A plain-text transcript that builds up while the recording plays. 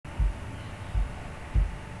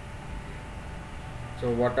So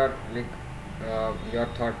what are your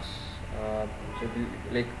thoughts? So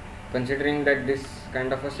like considering that this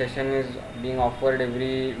kind of a session is being offered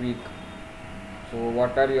every week, so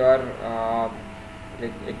what are your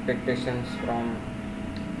expectations from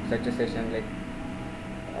such a session?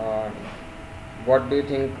 Uh, what do you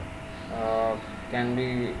think uh, can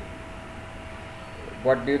be?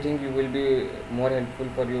 What do you think you will be more helpful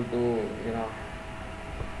for you to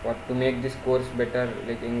what to make this course better,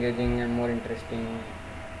 like engaging and more interesting,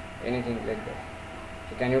 anything like that?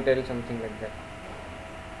 So can you tell something like that?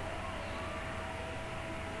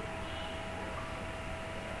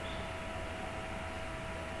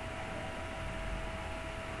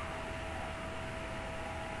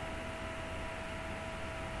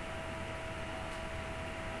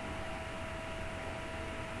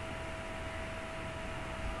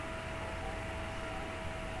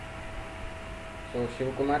 So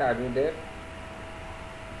Shiv Kumar, are you there?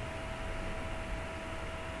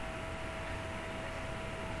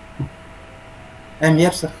 I'm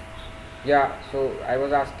here, sir. Yeah, so I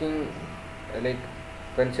was asking, like,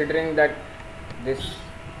 considering that this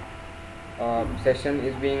session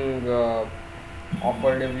is being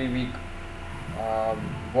offered every week, uh,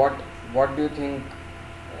 what what do you think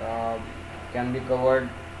uh, can be covered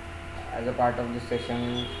as a part of this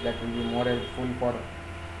session that will be more helpful for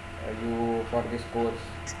you for this course?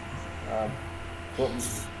 Uh, so,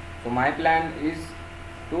 so my plan is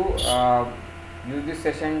to use this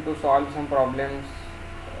session to solve some problems,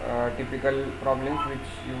 typical problems which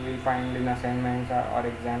you will find in assignments or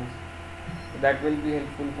exams. So that will be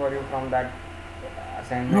helpful for you from that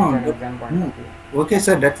assignments No, and exam point of no. view. Okay,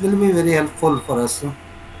 sir. That will be very helpful for us. Okay.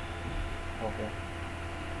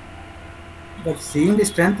 But seeing the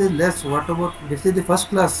strength is less. What about this is the first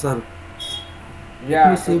class, sir? Let me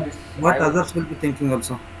Yeah. So see this what I would. others will be thinking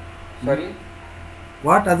also. Hmm? Sorry.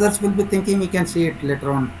 What others will be thinking, we can see it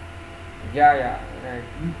later on. Yeah. Yeah. Right.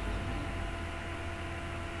 Hmm?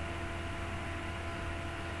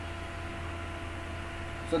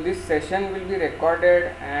 So this session will be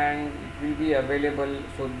recorded and it will be available.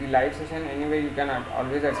 So the live session anyway you can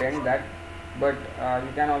always attend that, but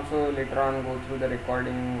you can also later on go through the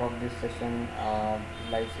recording of this session,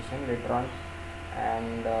 live session later on,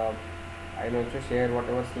 and I'll also share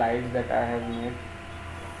whatever slides that I have made.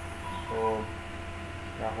 So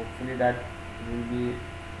yeah, hopefully that will be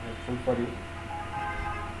helpful for you.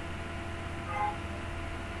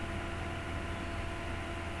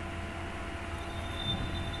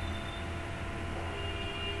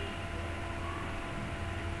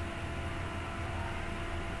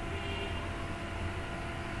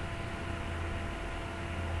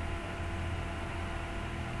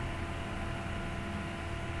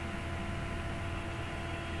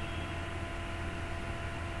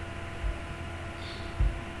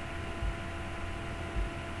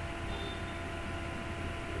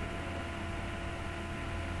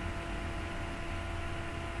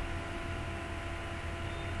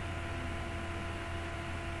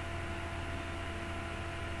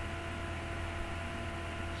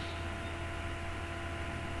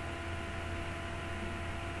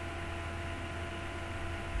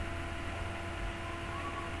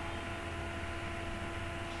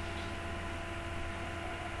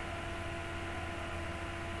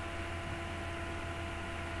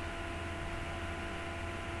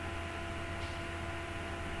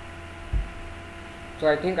 So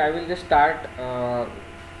I think I will just start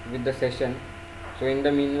with the session. So in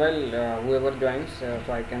the meanwhile, whoever joins,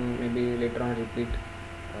 so I can maybe later on repeat.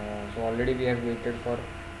 So already we have waited for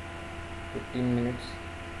 15 minutes.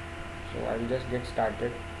 So I will just get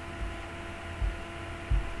started.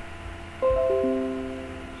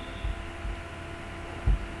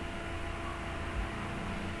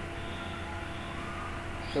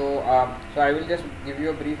 So I will just give you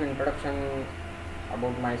a brief introduction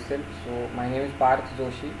about myself. So my name is Parth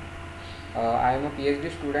Joshi. I am a PhD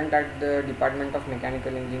student at the Department of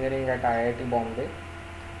Mechanical Engineering at IIT Bombay,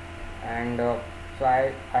 and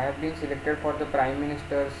I have been selected for the Prime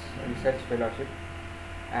Minister's Research Fellowship,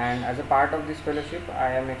 and as a part of this fellowship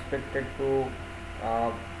I am expected to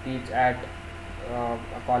teach at a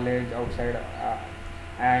college outside,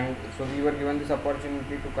 and so we were given this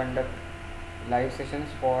opportunity to conduct live sessions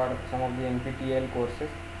for some of the NPTEL courses.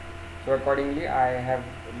 So accordingly I have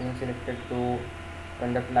been selected to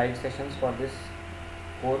conduct live sessions for this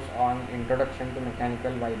course on Introduction to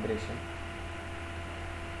Mechanical Vibration.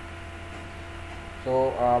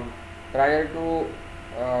 So prior to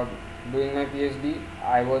uh, doing my PhD,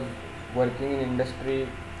 I was working in industry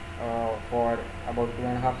for about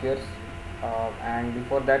 2.5 years, and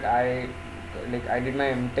before that I did my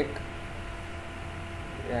MTech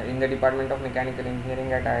in the Department of Mechanical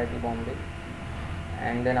Engineering at IIT Bombay,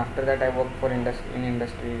 and then after that I worked for in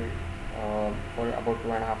industry for about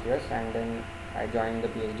 2.5 years, and then I joined the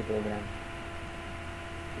PhD program.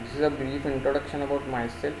 This is a brief introduction about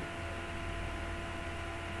myself.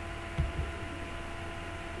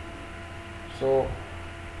 So,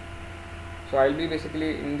 I'll be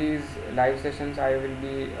basically in these live sessions. I will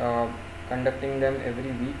be conducting them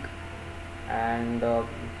every week, and so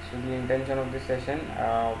the intention of this session,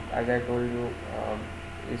 as I told you,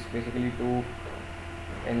 is basically to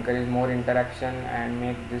encourage more interaction and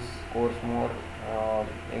make this course more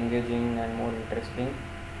engaging and more interesting.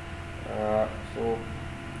 Uh, so,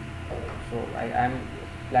 I am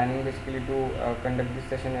planning basically to conduct this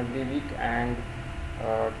session every week, and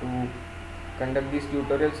to conduct these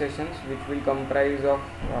tutorial sessions, which will comprise of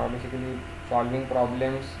basically solving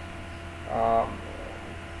problems, uh,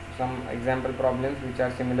 some example problems which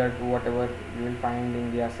are similar to whatever you will find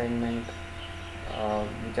in the assignment,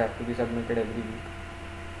 which have to be submitted every week.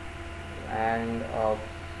 And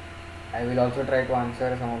I will also try to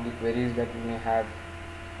answer some of the queries that you may have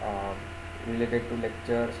uh, related to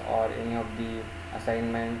lectures or any of the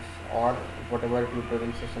assignments or whatever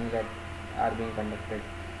tutorial sessions that are being conducted.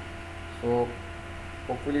 So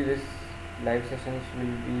hopefully this live sessions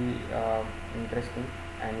will be interesting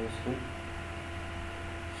and useful.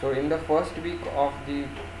 So in the first week of the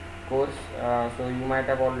course, so you might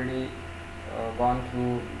have already gone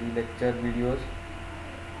through the lecture videos.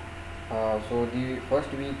 So the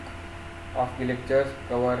first week of the lectures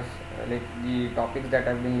covers like the topics that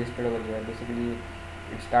have been listed over here. Basically,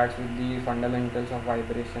 it starts with the fundamentals of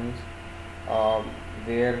vibrations, uh,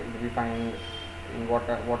 where we find in what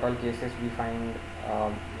all cases we find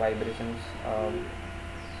vibrations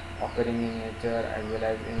occurring in nature as well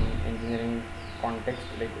as in engineering context,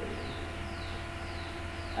 like,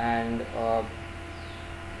 and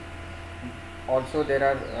also there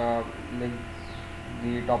are like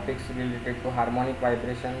the topics related to harmonic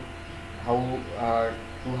vibration, how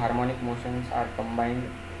two harmonic motions are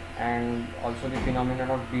combined, and also the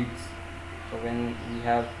phenomenon of beats. So when we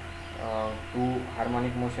have two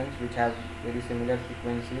harmonic motions which have very similar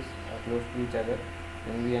frequencies close to each other,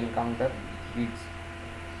 then we encounter beats.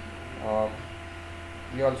 uh,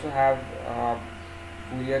 we also have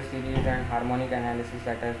Fourier series and harmonic analysis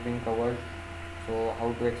that has been covered. So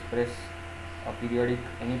how to express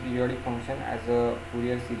any periodic function as a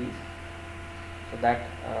Fourier series. So that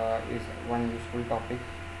is one useful topic.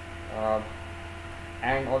 Uh,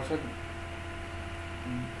 and also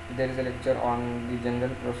there is a lecture on the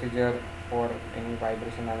general procedure for any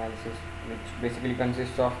vibration analysis, which basically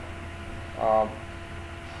consists of uh,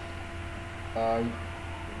 uh,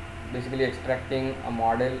 basically extracting a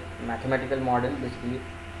model, mathematical model, basically,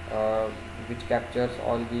 uh, which captures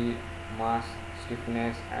all the mass,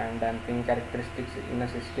 stiffness and damping characteristics in a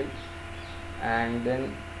system, and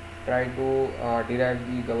then try to derive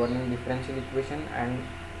the governing differential equation, and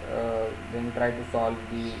then try to solve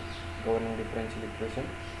the governing differential equation,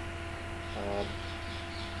 uh,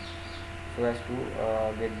 so as to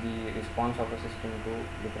get the response of a system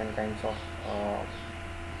to different kinds of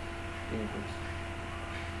inputs.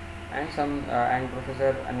 And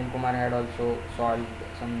Professor Anil Kumar had also solved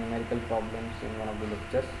some numerical problems in one of the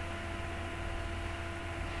lectures.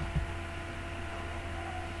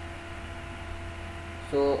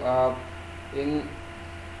 So in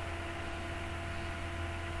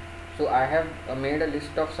so I have made a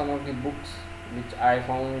list of some of the books which I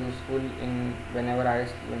found useful in when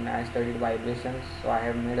I studied vibrations. So I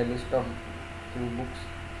have made a list of few books.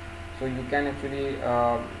 So you can actually,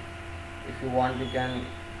 if you want, you can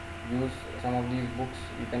use some of these books.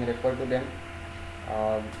 You can refer to them.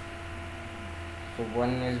 Uh, so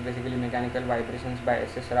one is basically Mechanical Vibrations by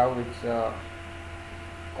S.S. Rao. It's a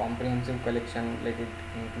comprehensive collection. Like, it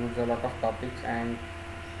includes a lot of topics, and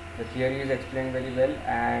the theory is explained very well,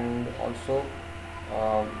 and also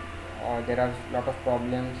uh, there are a lot of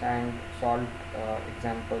problems and solved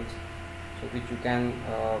examples, so which you can,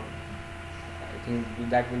 I think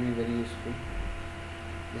that will be very useful.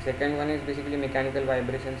 The second one is basically Mechanical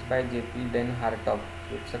Vibrations by J.P. Den Hartog.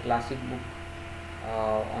 So it's a classic book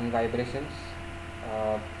on vibrations,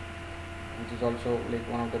 uh, which is also like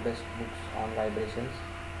one of the best books on vibrations.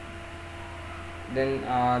 Then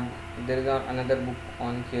there is another book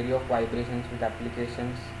on theory of vibrations with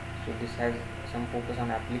applications. So this has some focus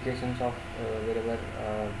on applications of wherever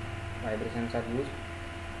vibrations are used.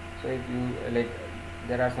 So if you like,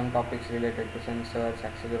 there are some topics related to sensors,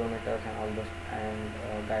 accelerometers, and all those,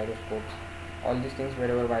 and gyroscopes. All these things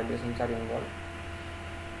wherever vibrations are involved.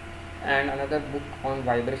 And another book on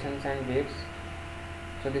vibrations and waves.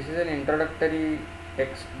 So this is an introductory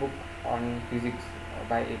textbook on physics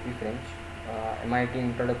by AP French, MIT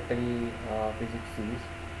Introductory Physics series.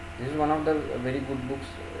 This is one of the very good books,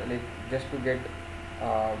 like just to get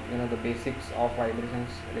the basics of vibrations.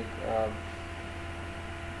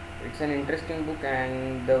 It's an interesting book,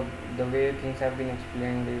 and the way things have been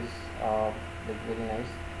explained is very nice.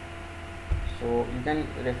 So you can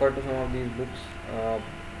refer to some of these books.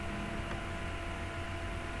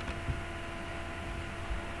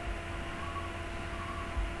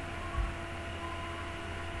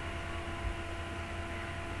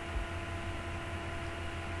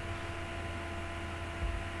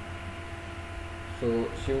 So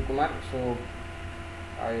Shiv Kumar, so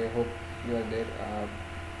I hope you are there.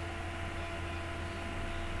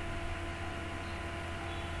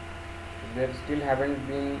 There still haven't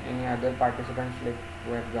been any other participants like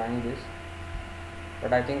who have joined this,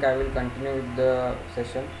 but I think I will continue with the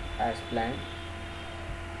session as planned.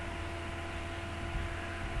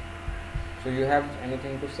 So you have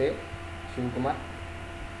anything to say, Shiv Kumar?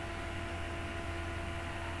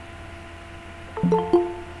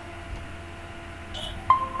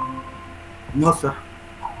 No, sir.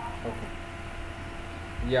 Okay.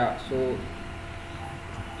 Yeah. So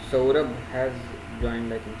Saurabh has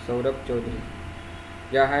joined. I think Saurabh Chaudhary.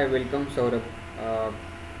 Yeah. Hi. Welcome, Saurabh. Uh,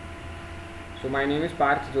 so my name is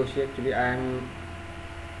Parth Joshi. Actually,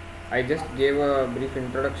 I just gave a brief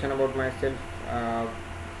introduction about myself. Uh,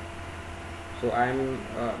 So I am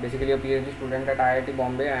basically a PhD student at IIT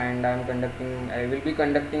Bombay, and I will be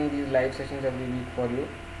conducting these live sessions every week for you.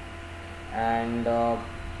 And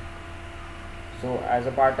so as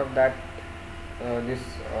a part of that, this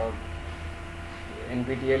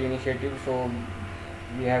NPTEL initiative, so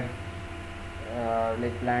we have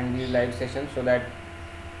planned these live sessions so that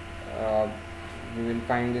uh, we will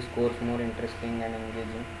find this course more interesting and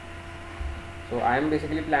engaging. So I am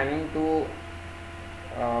basically planning to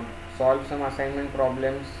uh, solve some assignment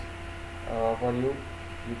problems for you,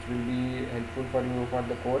 which will be helpful for you for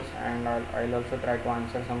the course, and I'll also try to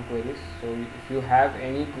answer some queries. So if you have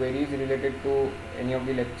any queries related to any of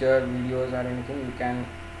the lecture videos or anything, you can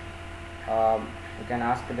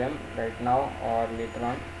ask them right now or later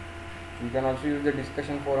on. You can also use the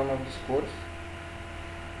discussion forum of this course.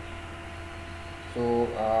 So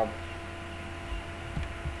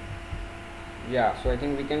yeah, so I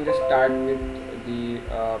think we can just start with the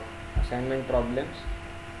assignment problems.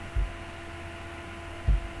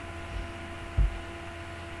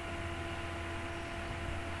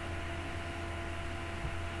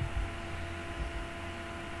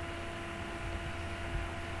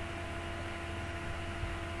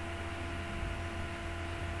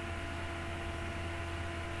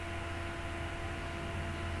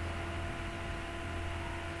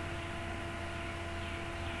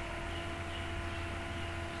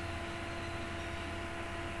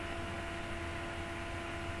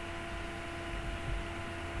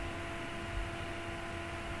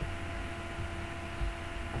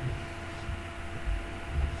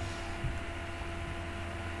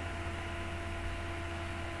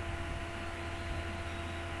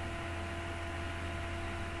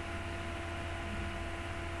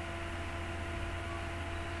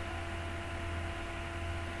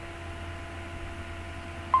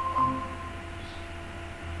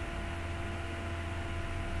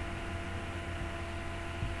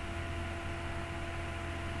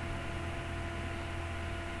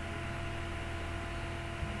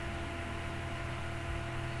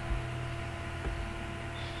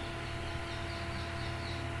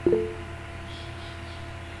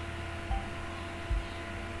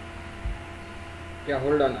 Yeah,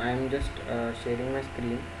 hold on, I am just sharing my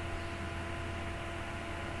screen.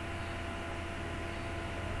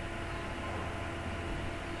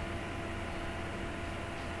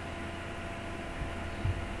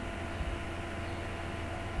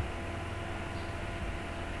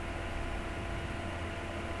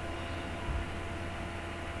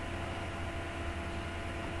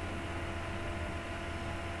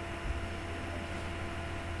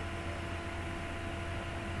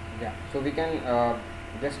 Yeah, so we can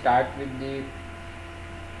just start with the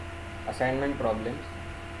assignment problems.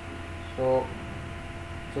 So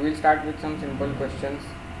we'll start with some simple questions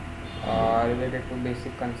related to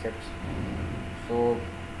basic concepts. So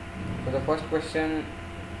the first question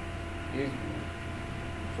is,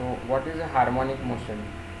 so what is a harmonic motion?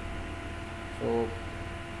 So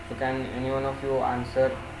can any one of you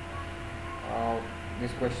answer uh,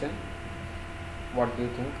 this question? What do you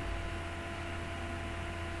think?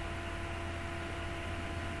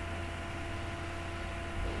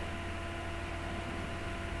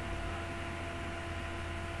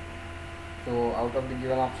 So out of the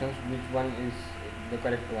given options, which one is the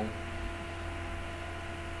correct one.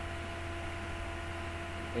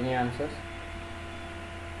 Any answers?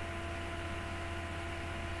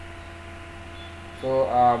 So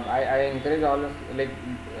I encourage all of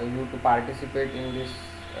you to participate in this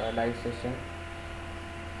live session.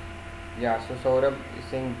 Yeah, so Saurabh is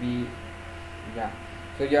saying B. Yeah,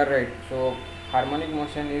 so you are right. So harmonic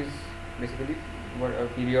motion is basically what a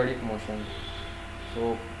periodic motion.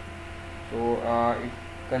 So it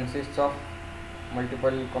consists of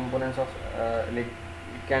multiple components of it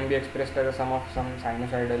can be expressed as a sum of some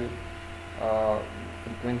sinusoidal uh,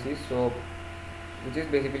 frequencies. So which is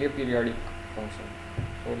basically a periodic function.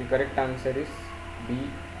 So the correct answer is B,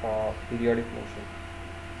 periodic motion.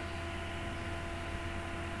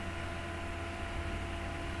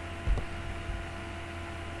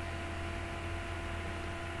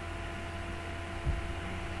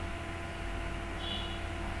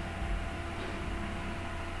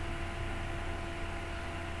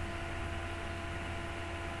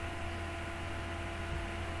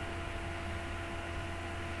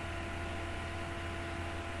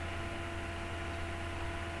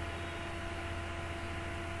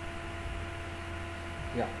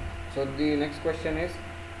 Yeah. So the next question is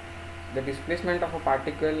the displacement of a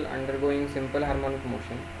particle undergoing simple harmonic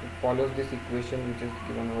motion. It follows this equation which is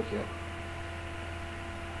given over here,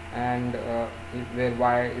 and where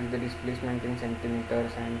y is the displacement in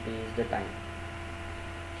centimeters and t is the time.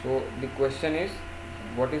 So the question is,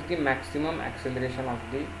 what is the maximum acceleration of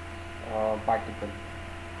the particle?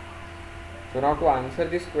 So now to answer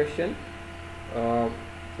this question, so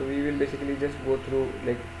we will basically just go through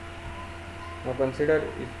now consider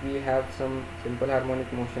if we have some simple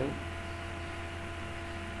harmonic motion.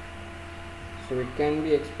 So it can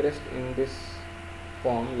be expressed in this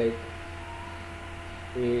form like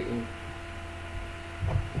a in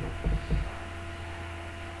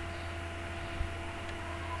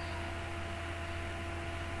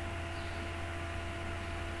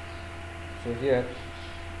so here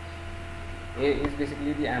a is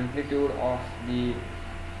basically the amplitude of the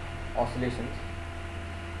oscillations,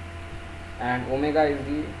 and omega is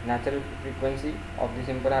the natural frequency of the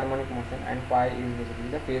simple harmonic motion, and phi is basically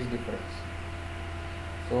the phase difference.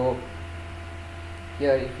 So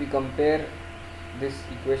here if we compare this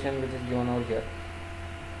equation which is given over here,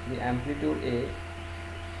 the amplitude A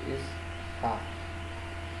is half,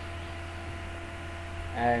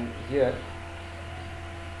 and here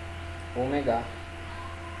omega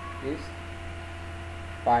is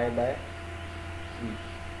pi by E,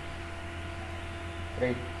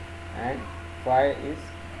 right, and phi is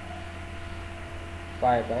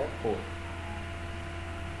pi by 4.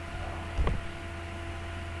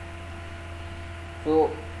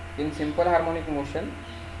 So in simple harmonic motion,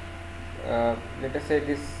 let us say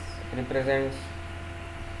this represents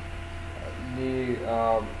the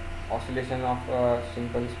oscillation of a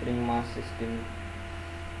simple spring mass system,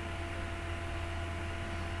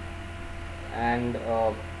 and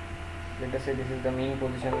let us say this is the mean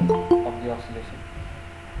position of the oscillation,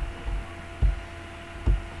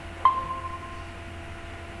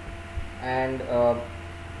 and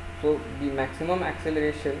so the maximum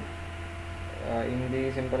acceleration in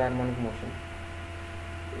the simple harmonic motion,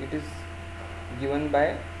 it is given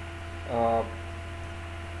by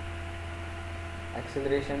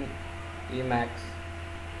acceleration A max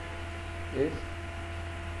is,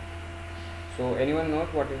 so anyone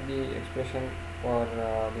knows what is the expression for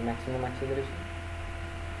the maximum acceleration?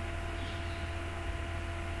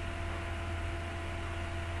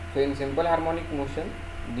 So in simple harmonic motion,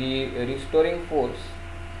 the restoring force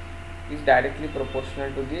is directly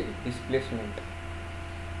proportional to the displacement.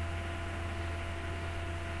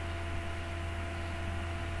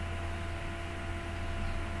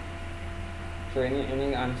 So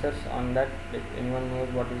any answers on that? Like anyone knows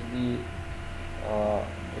what is the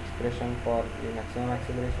expression for the maximum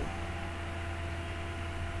acceleration?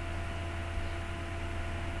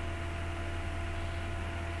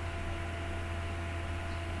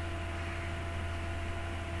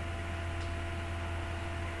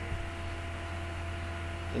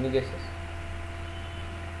 Any guesses?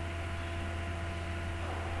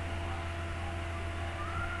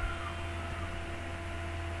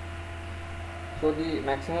 So the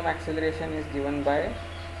maximum acceleration is given by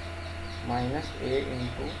minus a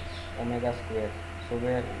into omega square.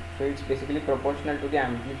 So it's basically proportional to the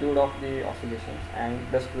amplitude of the oscillations and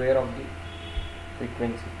the square of the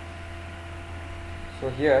frequency. So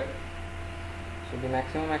here, so the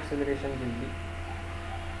maximum acceleration will be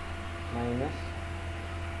minus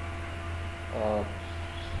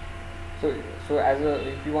so as a,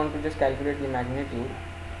 if you want to just calculate the magnitude,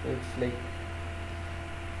 so it's like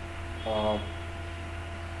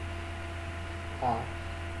r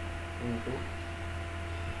into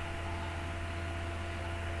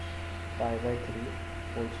pi by 3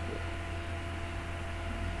 whole square.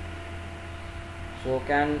 So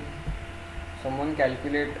can someone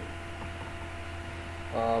calculate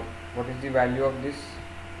what is the value of this?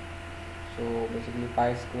 So basically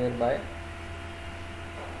pi square by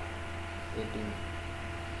 18.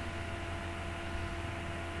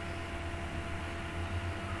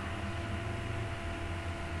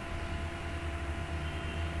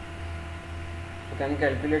 So can you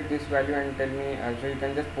calculate this value and tell me, so you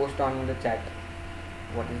can just post on the chat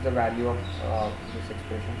what is the value of this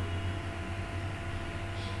expression.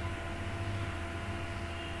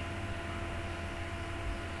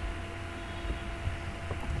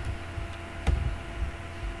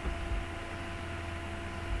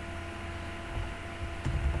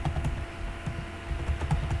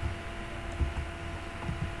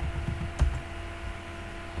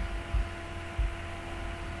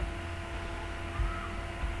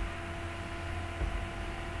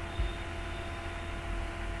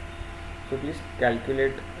 So please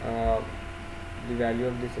calculate the value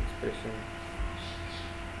of this expression,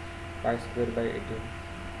 pi square by 18.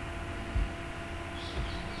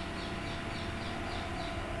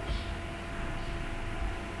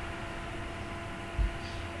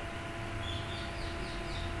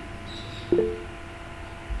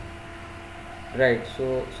 Right,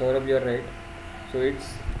 so Saurabh, you're right. So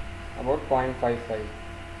it's about 0.55.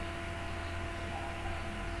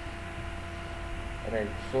 Right.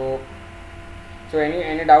 So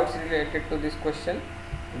any doubts related to this question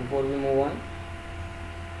before we move on?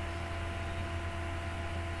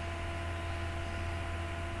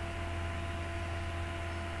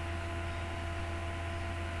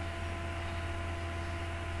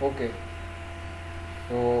 Okay.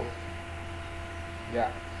 So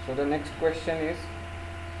yeah. So the next question is,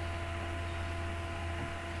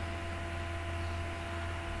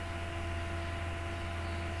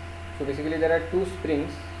 so basically there are two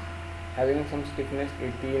springs having some stiffness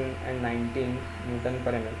 18 and 19 Newton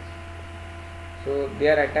per mm. So they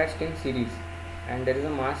are attached in series and there is a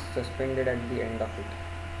mass suspended at the end of it.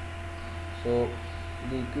 So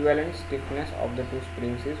the equivalent stiffness of the two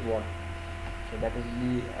springs is what? So that is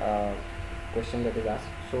the question that is asked.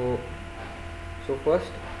 So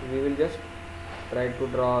first we will just try to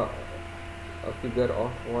draw a figure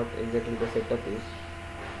of what exactly the setup is.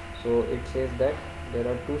 So it says that there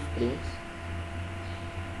are two springs.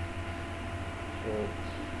 So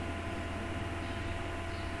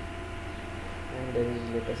and there is,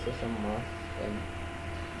 let us say, some mass m.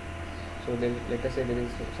 So then let us say there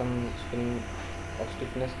is some spring of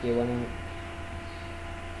stiffness k1 and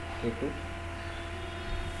k2.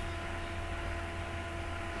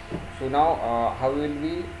 So now how will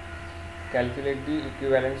we calculate the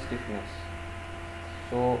equivalent stiffness?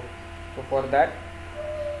 So for that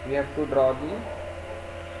we have to draw the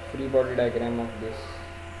free body diagram of this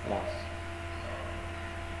mass.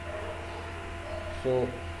 So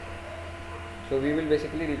we will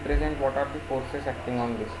basically represent what are the forces acting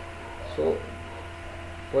on this. So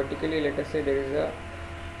vertically, let us say there is a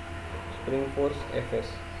spring force Fs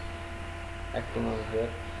acting on here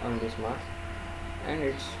on this mass and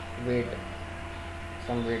its weight,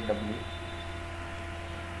 some weight W,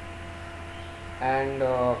 and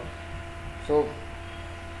so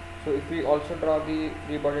if we also draw the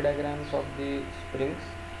free body diagrams of the springs,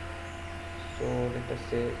 so let us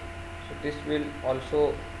say, so this will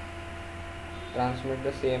also transmit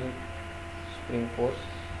the same spring force.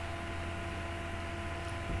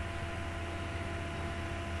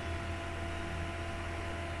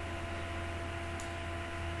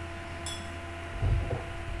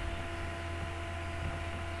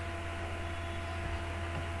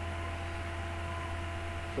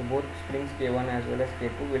 So both springs K1 as well as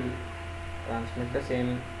K2 will transmit the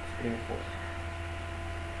same spring force.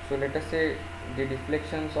 So let us say the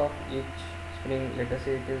deflections of each spring, let us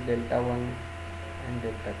say it is delta 1 and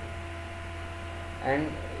delta 2,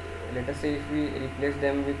 and let us say if we replace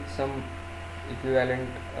them with some equivalent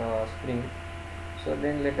spring, so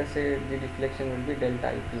then let us say the deflection will be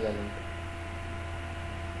delta equivalent.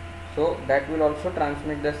 So that will also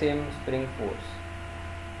transmit the same spring force.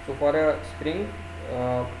 So for a spring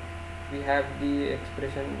we have the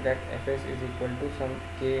expression that Fs is equal to some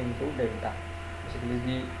k into delta, basically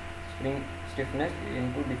the spring stiffness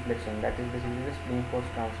into deflection, that is basically the spring force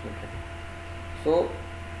transmitted. So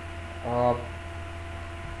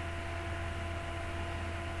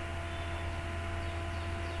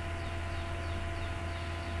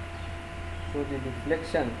the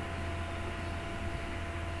deflection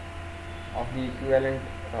of the equivalent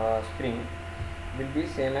spring will be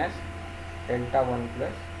same as delta 1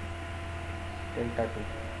 plus delta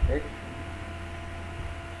 2, right?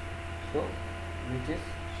 So which is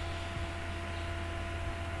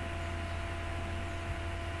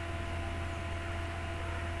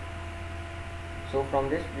so from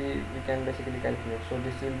this we can basically calculate. So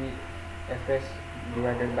this will be fs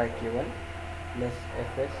divided by k1 plus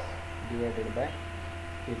fs divided by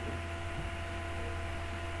k2.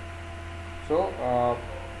 So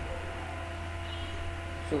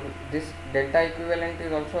so this delta equivalent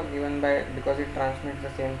is also given by, because it transmits the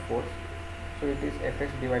same force, so it is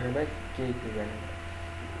fs divided by k equivalent.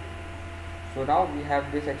 So now we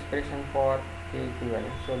have this expression for k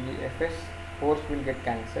equivalent. So the fs force will get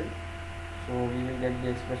cancelled. So we will get the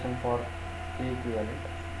expression for k equivalent.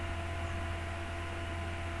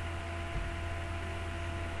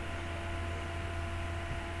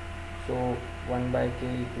 So 1 by k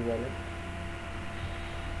equivalent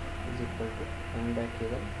is equal to 1 by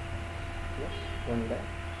k1 plus 1 by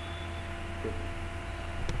k2.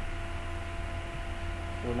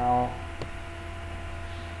 So now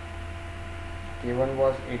k1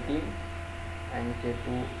 was 18 and k2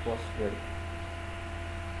 was 12.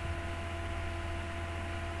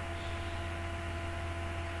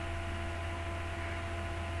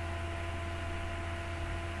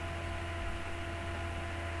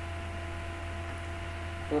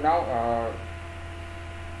 So now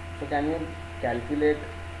so can you calculate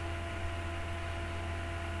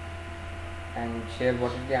and share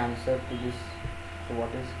what is the answer to this? So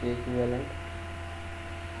what is k equivalent?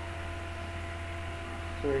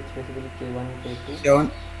 So it's basically k1 k2.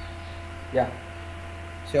 7 Yeah.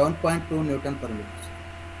 7.2 Newton per meter.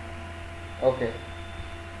 Okay.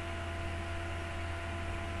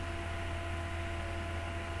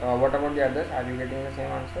 What about the others? Are you getting the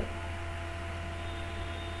same answer?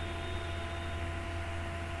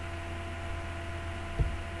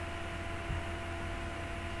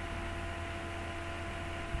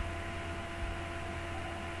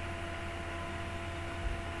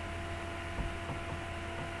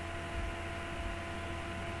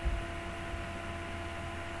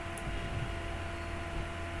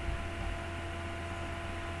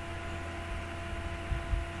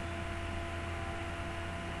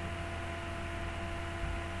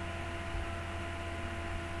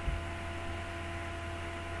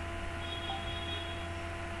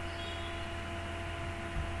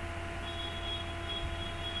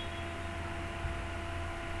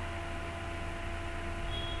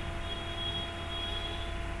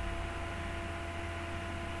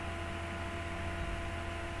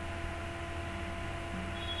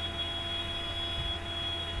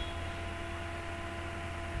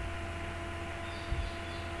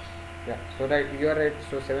 Yeah, so that you are right.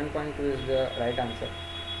 So 7.2 is the right answer.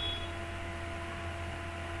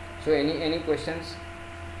 So any questions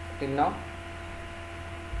till now?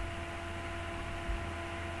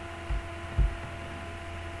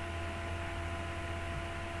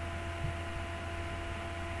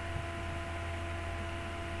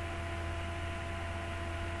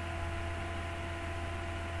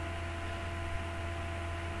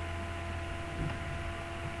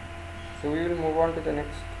 So we will move on to the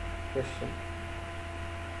next question.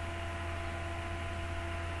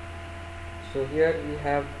 So here we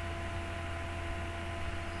have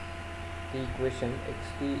the equation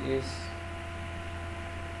xt is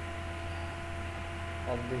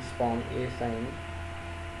of this form: a sin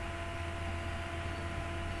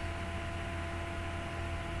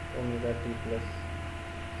omega t plus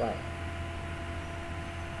phi.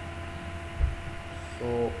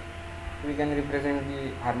 So we can represent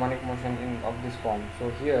the harmonic motion of this form. So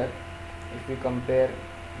here if we compare,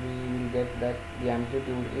 we will get that the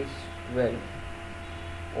amplitude is 12,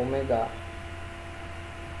 omega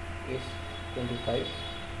is 25,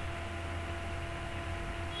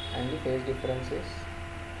 and the phase difference is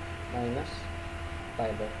minus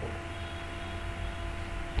pi by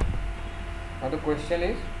 4. Now the question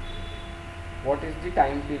is, what is the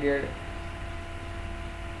time period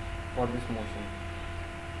for this motion?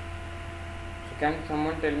 So can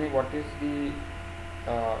someone tell me what is the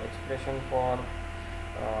expression for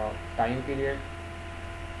time period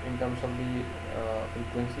in terms of the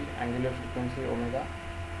frequency, angular frequency omega?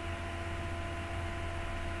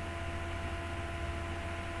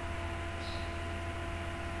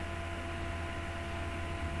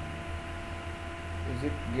 Is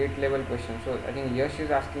it gate level question? So I think Yash is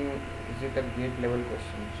asking, is it a gate level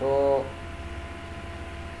question? So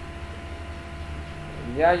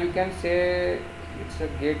yeah, you can say it's a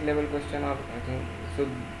gate level question, or I think so.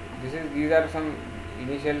 These are some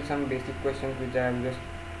initial, some basic questions which I am just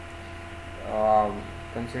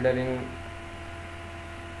considering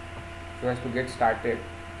so as to get started.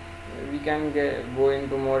 We can go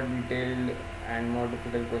into more detailed and more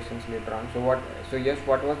difficult questions later on. So yes,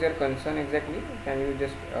 what was your concern exactly? Can you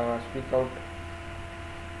just speak out?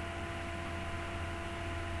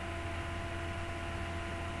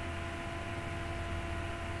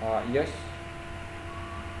 Yes.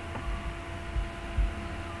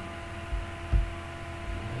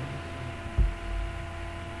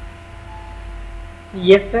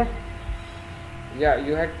 Yes, sir. Yeah,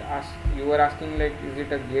 you were asking like, is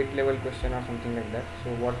it a gate level question or something like that? So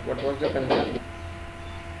what was the concern?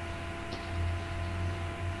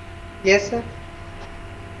 Yes, sir.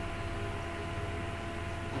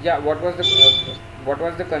 Yeah, what was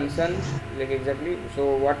the concern like exactly?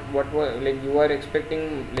 So what was like, you were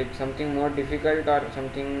expecting like something more difficult or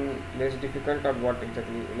something less difficult, or what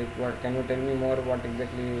exactly? Like, what can you tell me more? What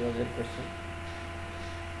exactly was your question?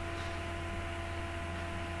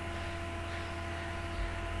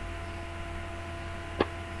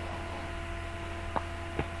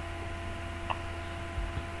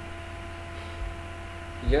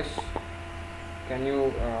 Yes, can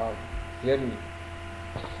you hear me?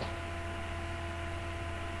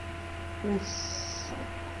 S-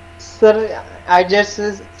 Sir, I just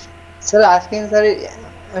sir asking sir,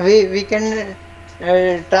 we can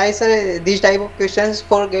try sir these type of questions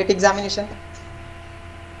for GATE examination.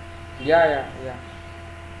 Yeah,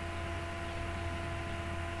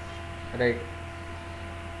 right.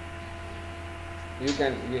 You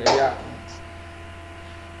can, yeah.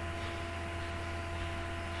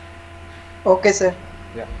 Okay, sir.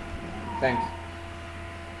 Yeah, thanks.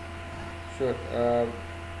 Sure.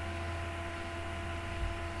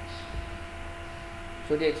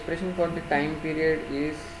 So the expression for the time period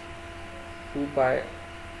is 2 pi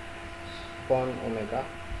upon omega.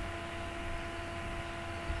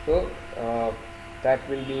 So that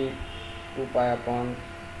will be 2 pi upon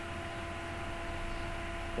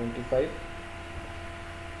 25.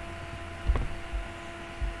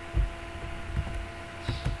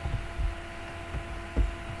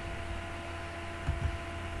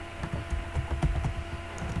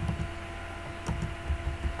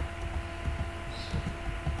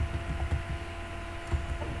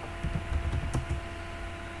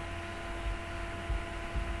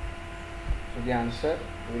 So the answer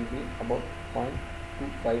will be about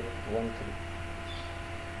 0.2513.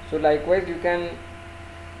 So likewise, you can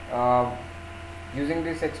uh, using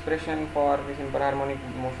this expression for the simple harmonic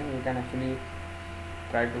motion, you can actually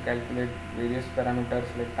try to calculate various parameters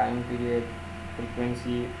like time period,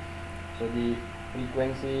 frequency. So the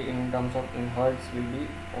frequency in terms of in hertz will be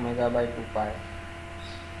omega by 2 pi,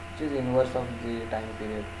 which is inverse of the time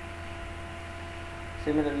period.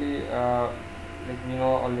 Similarly, like we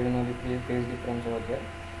already know the phase difference over here,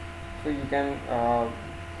 so you can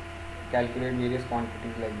calculate various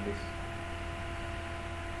quantities like this.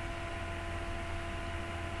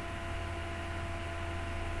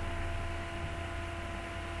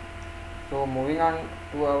 So moving on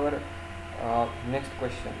to our next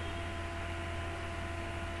question.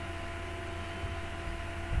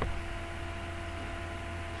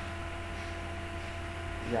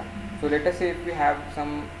 Yeah. So let us say if we have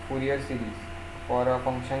some Fourier series for a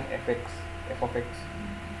function f of x,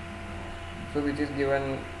 so which is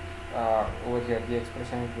given over here, the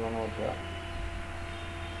expression is given over here,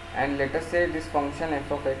 and let us say this function f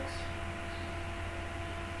of x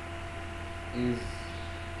is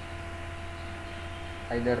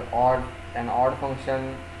either an odd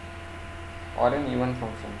function or an even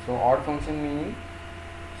function. So odd function meaning,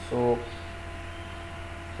 so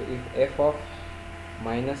if f of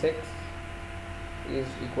minus x is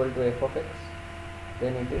equal to f of x,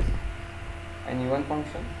 then it is an even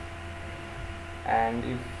function, and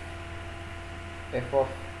if f of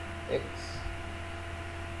x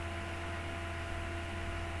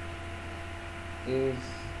is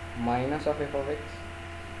minus of f of x,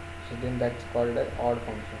 so then that's called an odd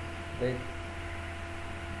function, right?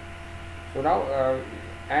 So now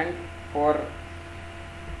and for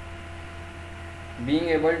being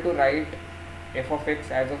able to write f of x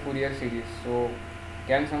as a Fourier series, so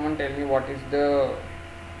can someone tell me what is the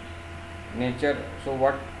nature? So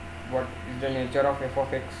what is the nature of f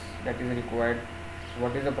of x that is required? So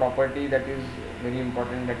what is the property that is very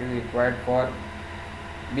important, that is required for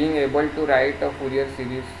being able to write a Fourier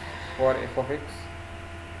series for f of x?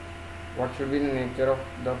 What should be the nature of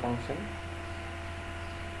the function?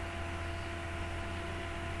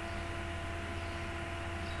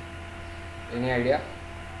 Any idea?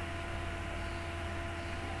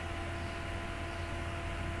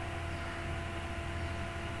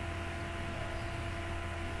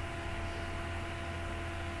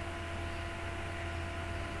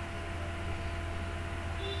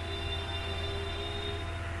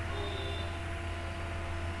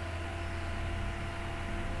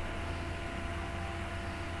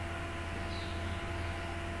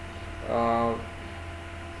 uh,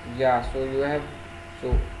 yeah, so you have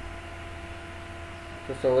so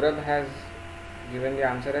so Saurabh has given the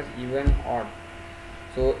answer as even odd.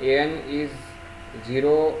 So an is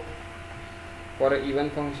 0 for an even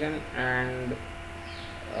function, and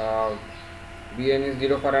uh, bn is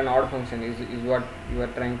 0 for an odd function, is what you are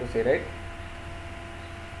trying to say, right?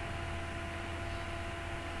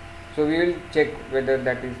 So we will check whether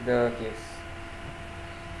that is the case.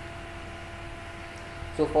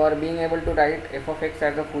 So for being able to write f of x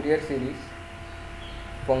as a Fourier series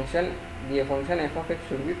function, the function f of x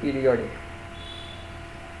should be periodic.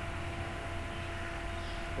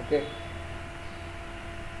 Okay.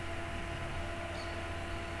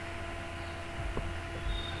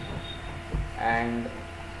 And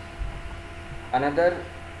another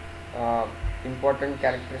uh, important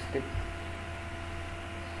characteristic,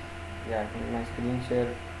 yeah, I think my screen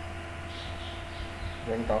share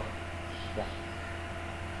went off. Yeah.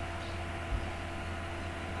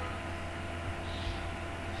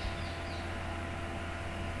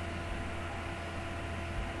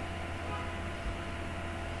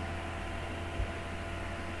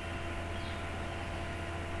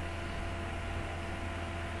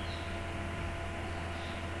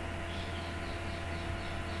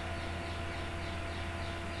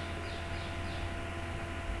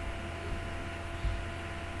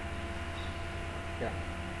 Yeah.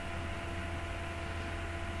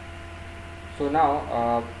 So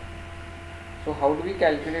now, so how do we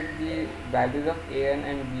calculate the values of an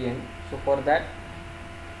and bn? So for that,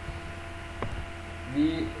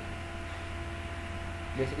 we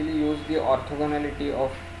basically use the orthogonality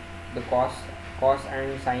of the cos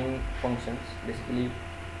and sine functions. Basically,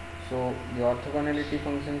 so the orthogonality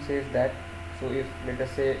function says that, so if let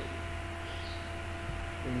us say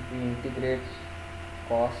if we integrate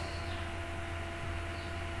cos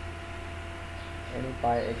n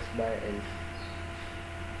pi x by l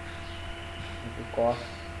into cos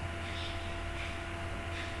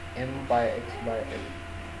m pi x by l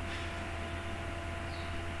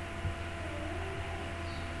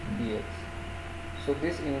dx. So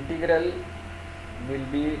this integral will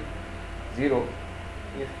be 0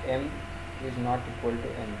 if m is not equal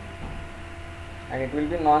to n, and it will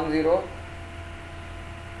be non-zero,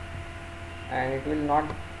 and it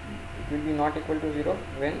will be not equal to 0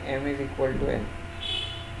 when m is equal to n.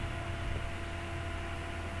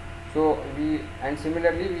 So and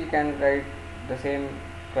similarly we can write the same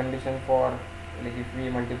condition for, like, if we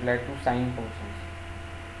multiply two sine functions.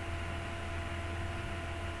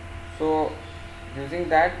 So using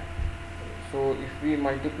that, so if we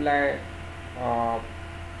multiply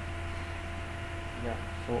yeah,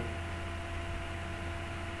 so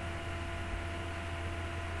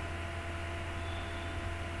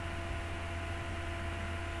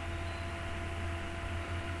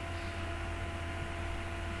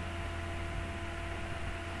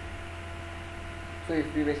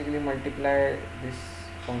if we basically multiply this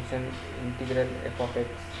function integral f of x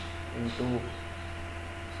into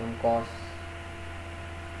some cos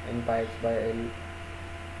n pi x by l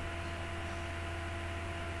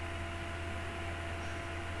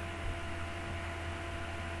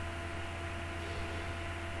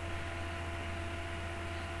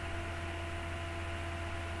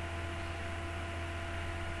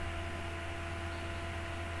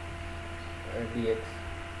dx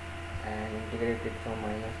and integrate it from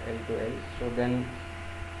minus L to L, so then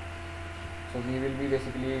we will be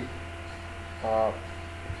basically uh,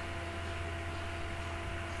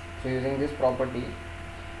 so using this property,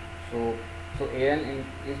 so an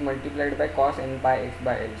is multiplied by cos n pi x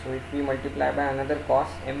by l. So if we multiply by another cos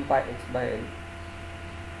m pi x by l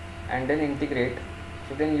and then integrate,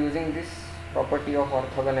 so then using this property of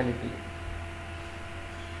orthogonality,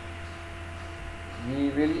 we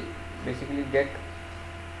will basically get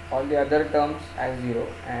all the other terms as 0,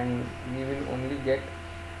 and we will only get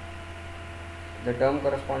the term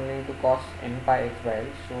corresponding to cos n pi x by l,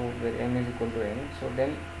 so where m is equal to n. So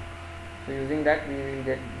then, so using that we will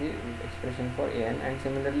get the expression for an, and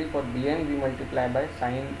similarly for bn we multiply by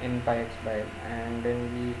sin n pi x by l, and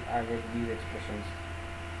then we get these expressions.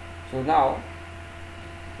 So now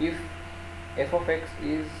if f of x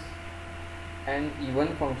is an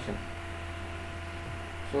even function,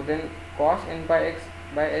 so then cos n pi x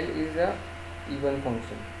by l is a even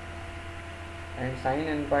function, and sin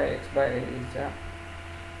n pi x by l is a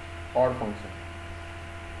odd function.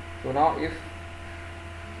 So now if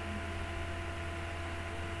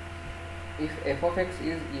f of x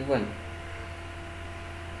is even,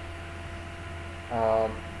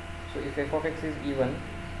 so if f of x is even,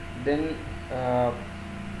 then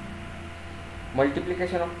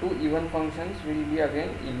multiplication of two even functions will be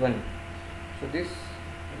again even. So this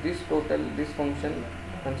function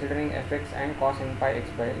considering fx and cos n pi x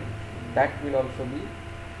by l, that will also be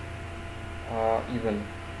even.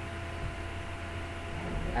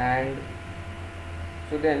 And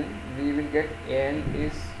so then we will get an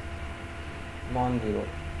is non-zero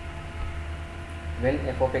when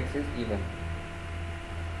f of x is even.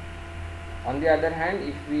 On the other hand,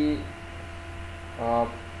 if we uh,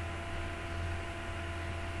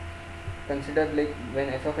 consider like when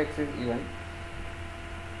f of x is even,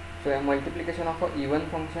 so a multiplication of an even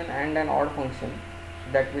function and an odd function,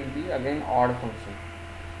 that will be again odd function.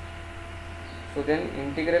 So then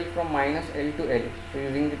integral from minus L to L, so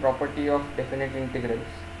using the property of definite integrals,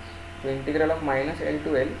 so integral of minus L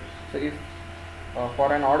to L, so if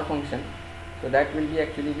for an odd function, so that will be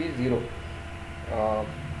actually be 0.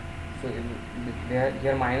 So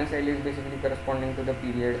here minus L is basically corresponding to the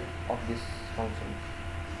period of this function.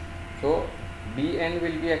 So Bn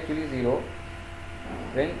will be actually 0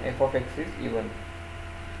 when f of x is even,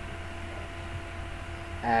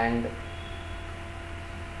 and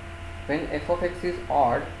when f of x is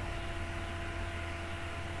odd,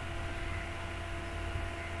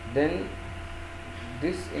 then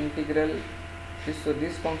this integral,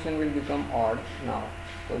 this function will become odd now.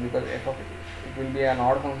 So because f of it will be an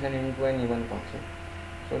odd function into an even function,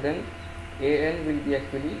 so then an will be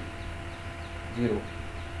actually 0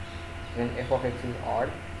 when f of x is odd,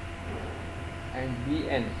 and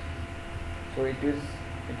bn, so it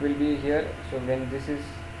will be here. So when this is,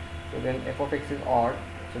 so then f of x is odd,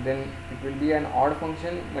 so then it will be an odd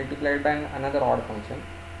function multiplied by another odd function,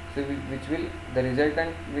 so which will, the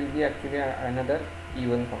resultant will be actually another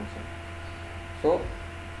even function. So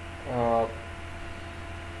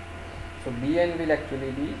so bn will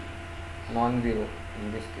actually be non-zero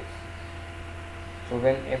in this case. So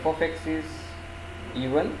when f of x is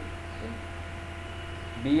even,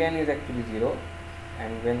 bn is actually 0,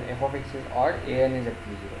 and when f of x is odd, an is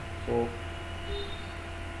actually 0.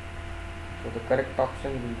 So the correct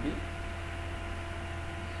option will be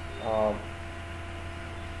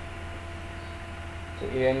so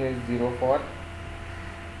an is 0 for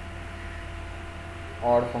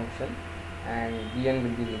odd function and bn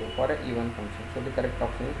will be 0 for an even function. So the correct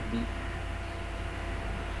option is B.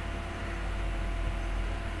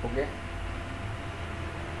 Okay.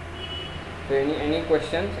 So any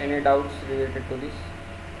questions, any doubts related to this?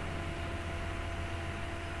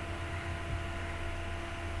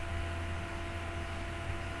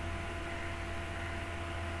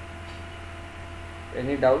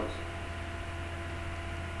 Any doubts?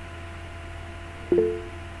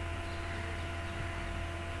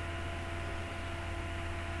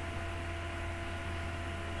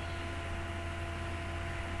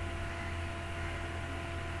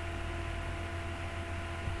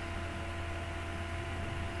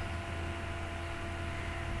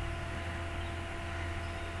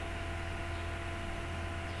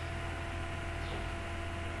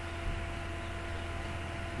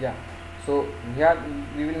 Yeah. So here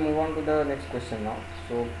we will move on to the next question now.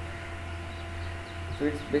 So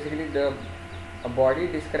it's basically a body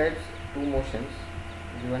describes two motions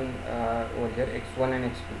given over here, x1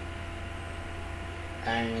 and x2,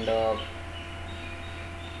 and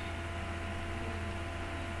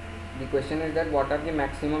the question is that what are the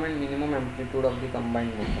maximum and minimum amplitude of the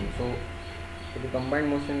combined motion. So the combined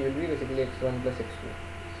motion will be basically x1 plus x2,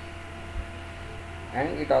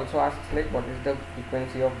 and it also asks like what is the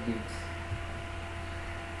frequency of beats.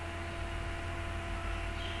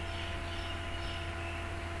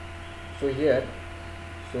 So here,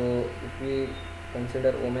 so if we consider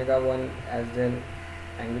omega 1 as the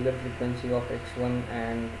angular frequency of x1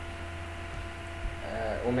 and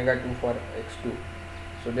omega 2 for x2,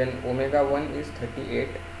 so then omega 1 is 38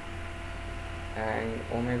 and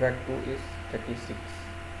omega 2 is 36,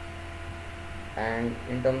 and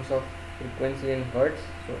in terms of frequency in hertz,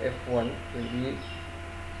 so f1 will be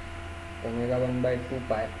omega 1 by 2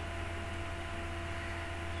 pi,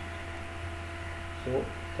 so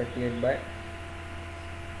 38 by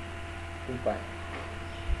 2 pi,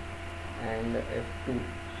 and f2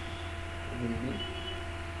 will be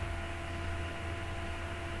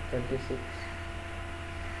 36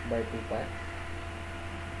 by 2 pi.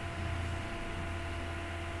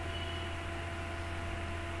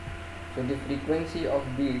 So the frequency of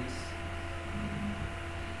beats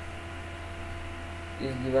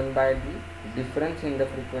is given by the difference in the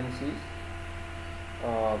frequencies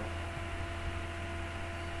of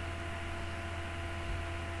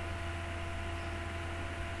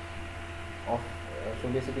so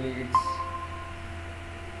basically it's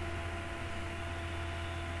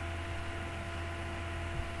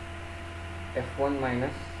F1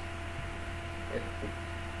 minus F2.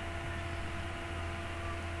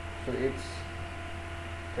 So it's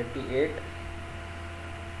 38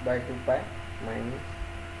 by 2 pi minus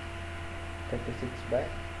 36 by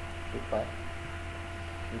 2 pi,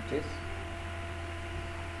 which is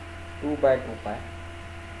 2 by 2 pi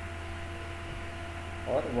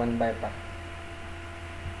or 1 by pi.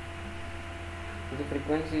 So the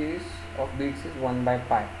frequency is of beats is 1 by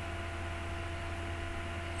pi.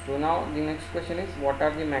 So now the next question is, what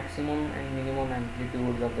are the maximum and minimum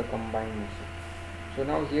amplitudes of the combined motion? So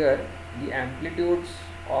now here the amplitudes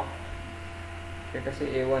of, let us say,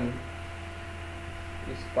 A1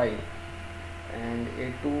 is 5 and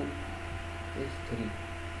A2 is 3.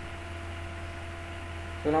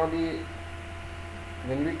 So now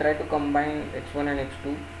when we try to combine x1 and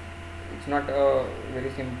x2, it's not a very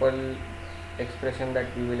simple expression that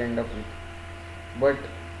we will end up with, but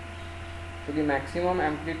so the maximum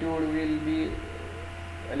amplitude will be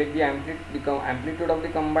like the amplitude of the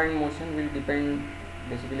combined motion will depend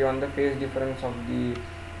basically on the phase difference of the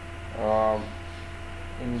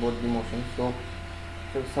in both the motions. So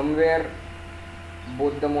somewhere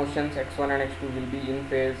both the motions x1 and x2 will be in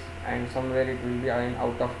phase, and somewhere it will be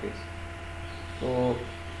out of phase. So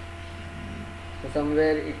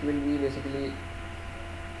somewhere it will be basically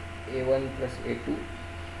A1 plus A2,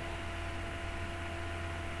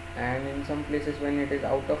 and in some places when it is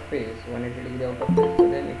out of phase, 180 degree out of phase, so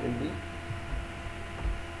then it will be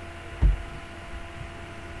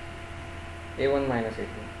A1 minus A2.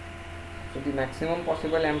 So the maximum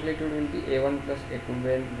possible amplitude will be A1 plus A2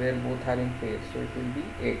 where both are in phase, so it will be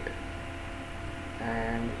 8,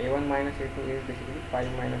 and A1 minus A2 is basically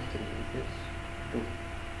 5 minus 3, which is 2.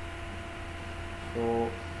 So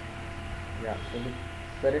yeah, so the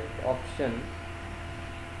correct option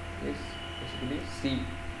is basically C.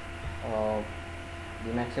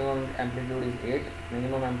 The maximum amplitude is 8,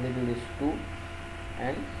 minimum amplitude is 2,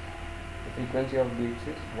 and the frequency of beats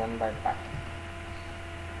is 1 by pi.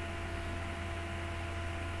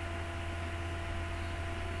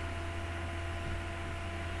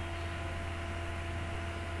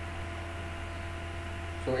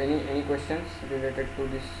 So any questions related to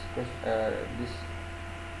this this?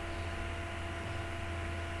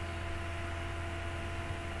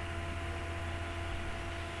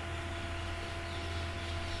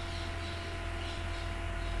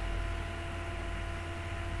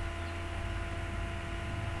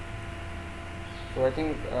 So I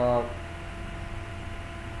think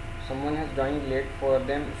someone has joined late for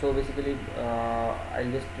them. So basically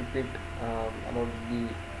I'll just repeat about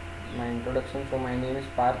my introduction. So my name is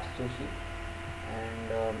Parth Joshi,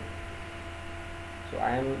 and so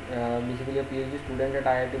I am basically a PhD student at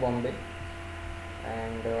IIT Bombay,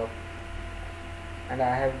 and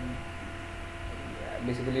I have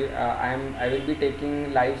basically I will be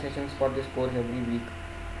taking live sessions for this course every week,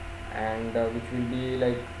 and which will be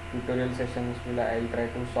like tutorial sessions. I'll try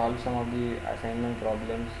to solve some of the assignment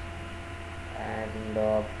problems, and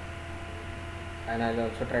I'll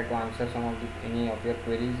also try to answer some of any of your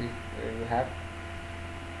queries if you have.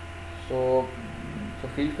 So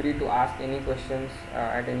feel free to ask any questions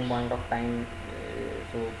at any point of time.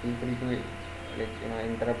 So feel free to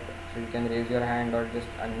interrupt. So you can raise your hand or just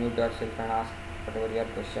unmute yourself and ask whatever your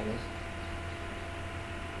question is.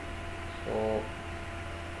 So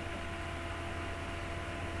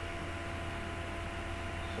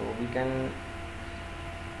we can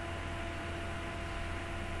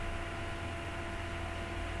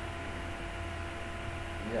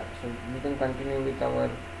so we can continue with our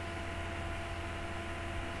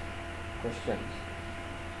questions.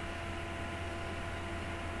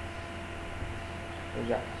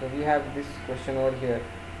 So we have this question over here.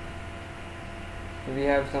 So we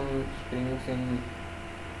have some springs in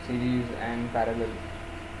series and parallel.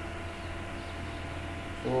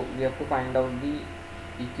 So we have to find out the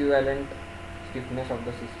equivalent stiffness of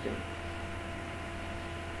the system.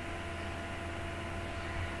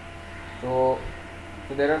 So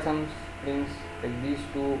there are some springs like these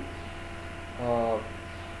two.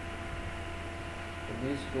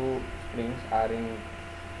 These two springs are in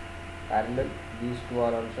parallel. These two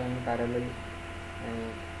are also in parallel,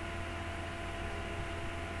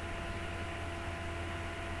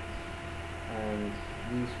 and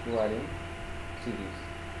these two are in series.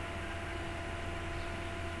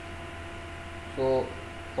 So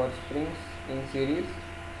for springs in series,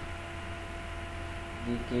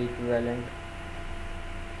 the K equivalent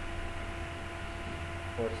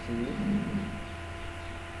for series.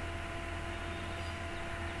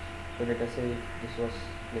 So let us say if this was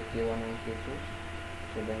like K1 and K2,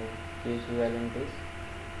 so then K equivalent is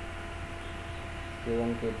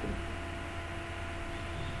K1, K2,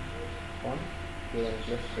 upon k1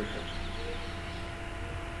 plus k2.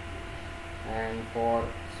 And for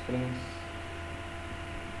springs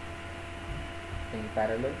in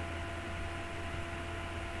parallel,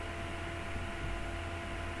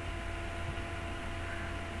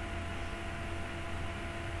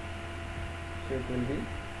 so it will be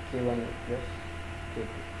k1 plus k2.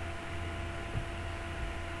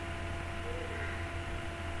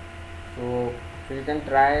 So you can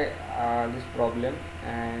try this problem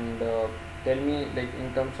and tell me, like,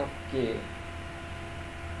 in terms of k,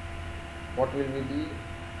 what will be the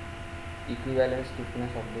equivalent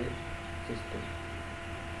stiffness of the system.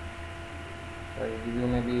 So I will give you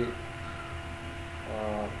maybe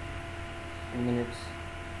 2 minutes,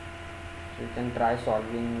 so you can try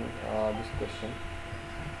solving this question.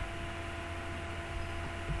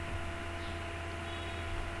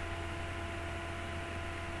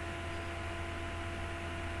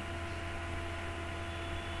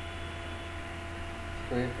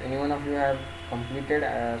 So if any one of you have completed,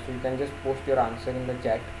 so you can just post your answer in the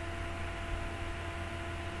chat.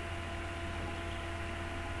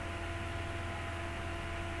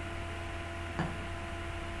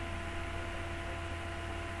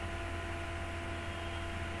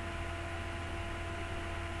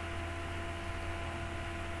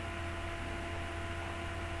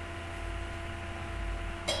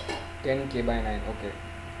 Ten k by 9. Okay.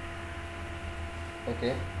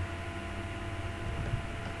 Okay.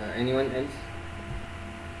 Anyone else?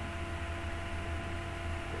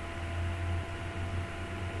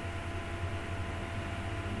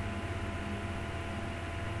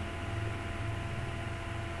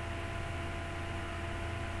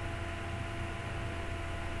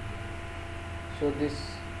 So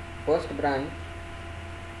this first branch,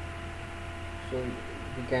 so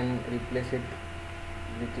we can replace it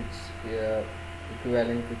with its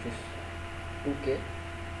equivalent, which is 2k,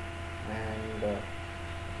 and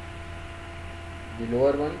the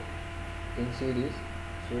lower one in series,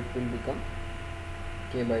 so it will become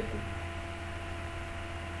k by 2,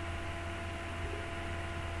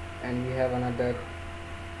 and we have another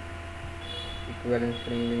equivalent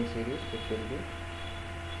spring in series, which will be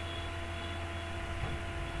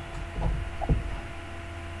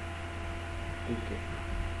 2k.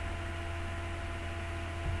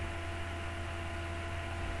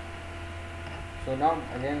 So now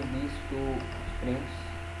again these two springs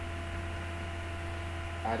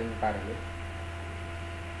are in parallel,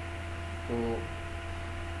 so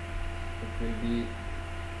it will be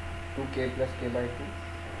 2k plus k by 2,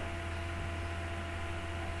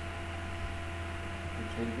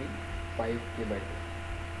 which will be 5k by 2.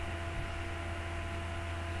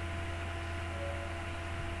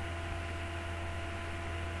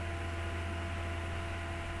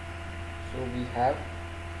 So we have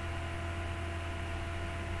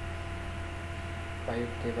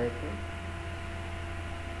 5k by 2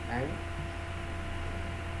 and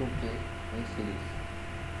 2k in series.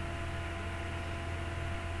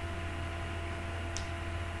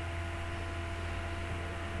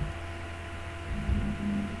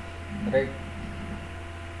 Right.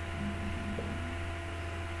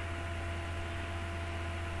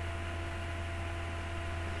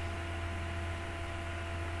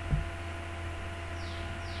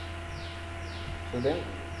 So then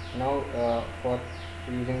now for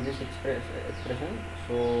using this expression,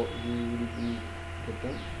 so we will be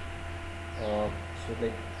getting so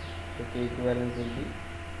like the k equivalent will be,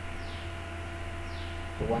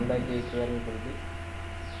 so 1 by k equivalent will be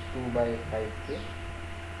 2 by 5k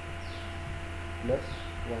plus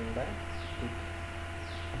 1 by 2k.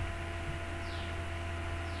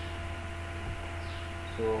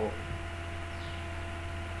 So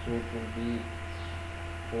it will be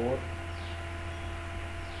 4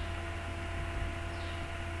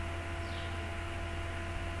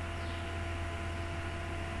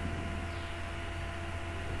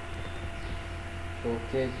 so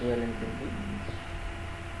k equivalent will be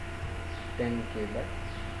 10k by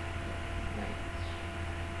 9.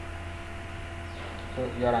 So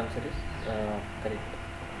your answer is correct.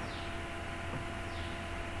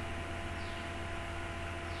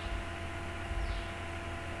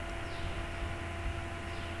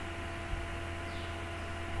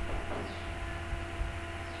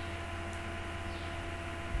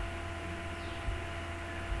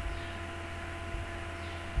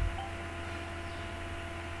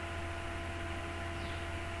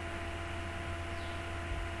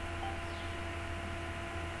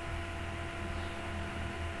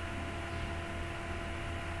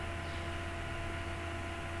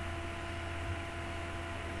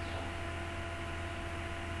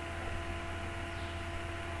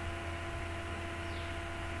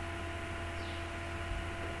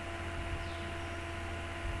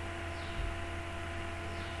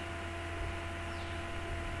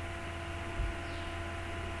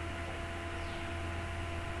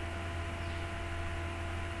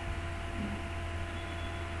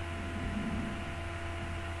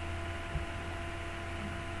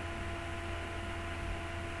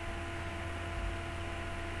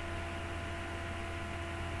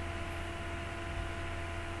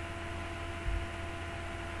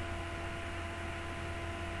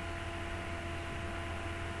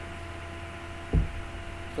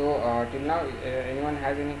 So till now, anyone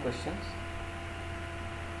has any questions?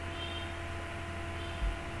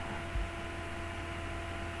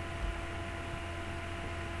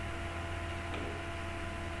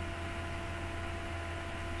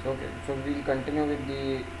 So okay, so we will continue with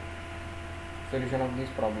the solution of these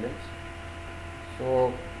problems.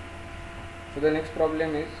 So the next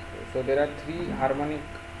problem is, so there are three harmonic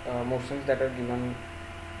motions that are given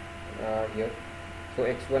here. So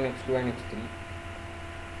x1, x2 and x3.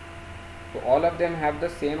 So all of them have the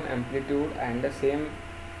same amplitude and the same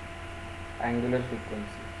angular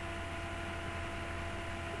frequency.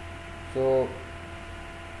 So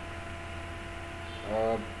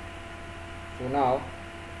uh, now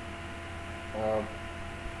uh,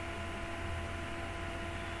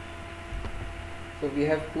 so we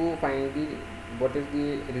have to find the what is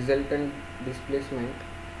the resultant displacement.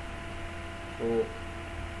 So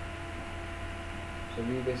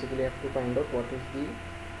we basically have to find out what is the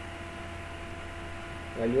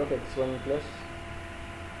value of x1 plus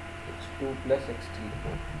x2 plus x3.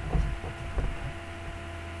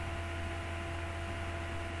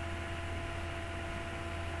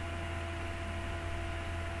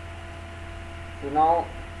 So now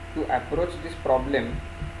to approach this problem,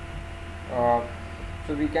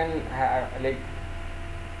 so we can like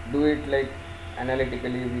do it like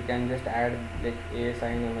analytically. We can just add like a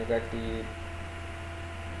sine omega t.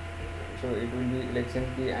 So it will be like, since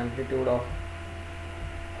the amplitude of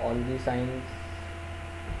all the sines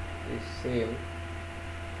is same,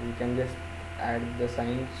 so we can just add the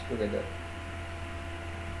sines together.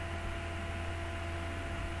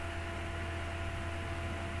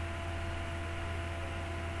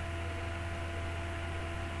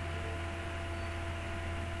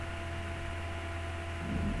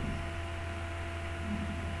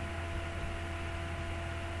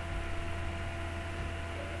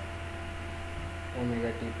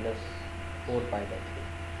 Omega t plus 4 pi by 3.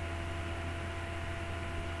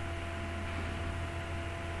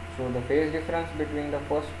 So the phase difference between the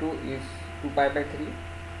first two is 2 pi by 3,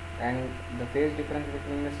 and the phase difference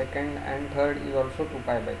between the second and third is also 2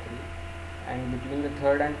 pi by 3, and between the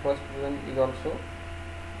third and first one is also,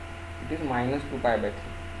 it is minus 2 pi by 3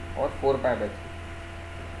 or 4 pi by 3.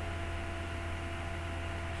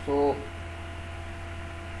 So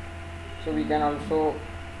we can also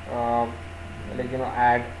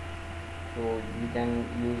add. So we can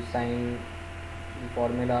use sine, the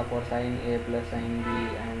formula for sine A plus sine B,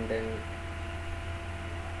 and then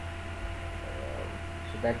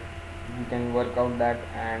so that we can work out that,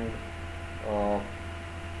 and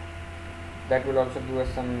that will also give us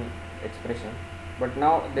some expression. But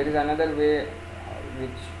now there is another way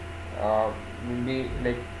which will be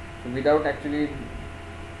like, without actually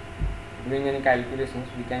doing any calculations,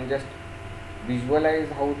 we can just visualize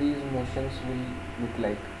how these motions will look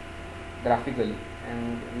like graphically,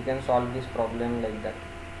 and we can solve this problem like that.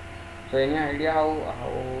 So any idea how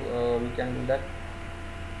we can do that?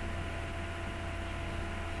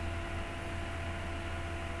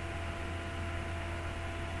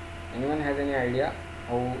 Anyone has any idea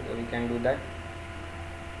how we can do that?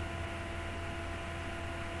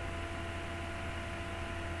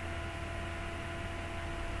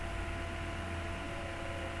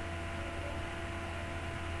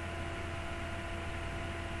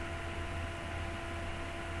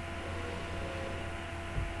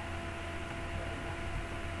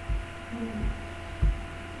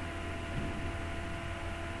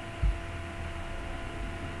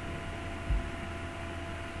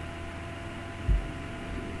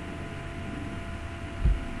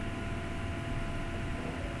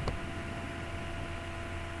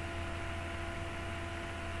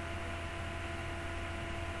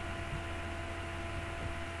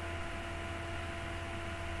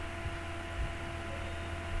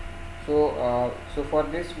 So for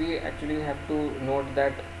this we actually have to note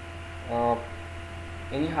that uh,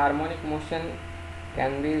 any harmonic motion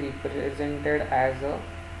can be represented as a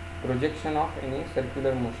projection of any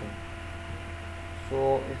circular motion.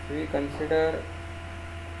 So if we consider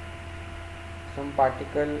some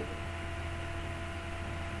particle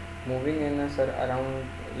moving in around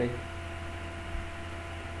like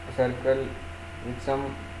a circle with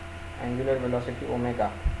some angular velocity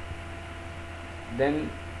omega, then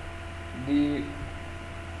the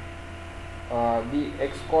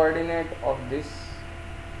x coordinate of this,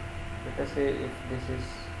 let us say if this is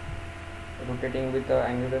rotating with the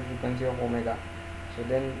angular frequency of omega, so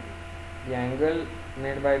then the angle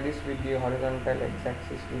made by this with the horizontal x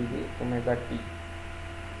axis will be omega t.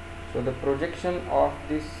 So the projection of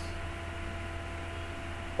this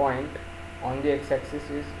point on the x axis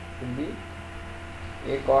will be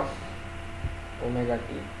a cos omega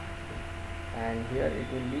t, and here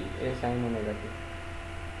it will be a sin omega t.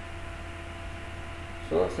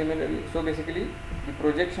 So similarly, so basically the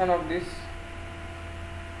projection of this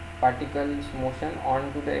particle's motion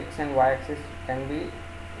onto the x and y axis can be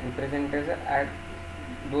represented as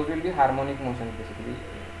those will be harmonic motion, basically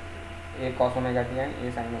a cos omega t and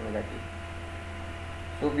a sin omega t.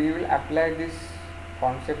 So we will apply this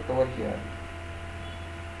concept over here.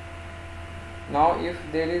 Now if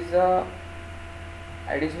there is a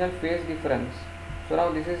additional phase difference, so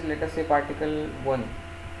now this is, let us say, particle 1.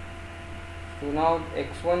 So now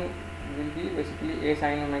x1 will be basically a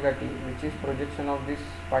sin omega t, which is projection of this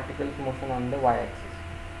particle's motion on the y axis.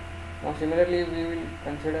 Now similarly we will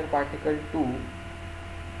consider particle 2,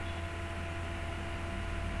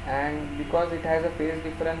 and because it has a phase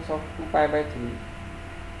difference of 2 pi by 3,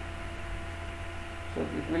 so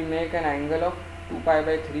it will make an angle of 2 pi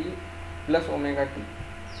by 3 plus omega t.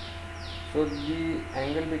 So the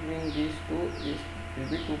angle between these two will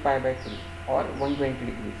be 2 pi by 3 or 120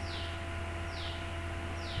 degrees.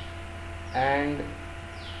 And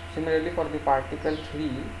similarly for the particle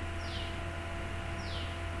 3,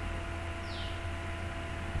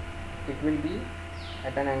 it will be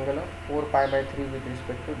at an angle of 4 pi by 3 with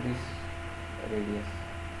respect to this radius.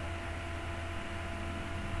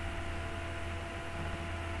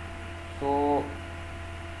 So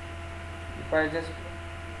if I just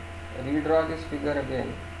redraw this figure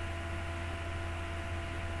again,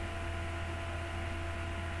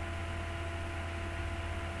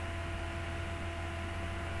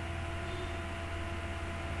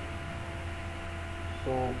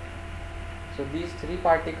 so these three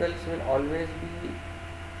particles will always be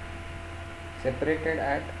separated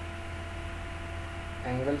at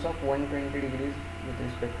angles of 120 degrees with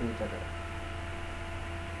respect to each other.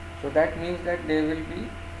 So that means that they will be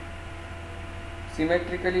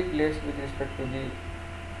symmetrically placed with respect to the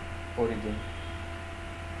origin.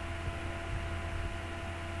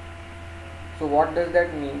 So what does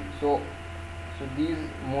that mean? So these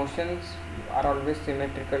motions are always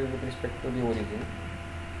symmetrical with respect to the origin.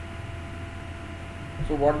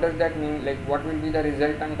 So what does that mean? Like, what will be the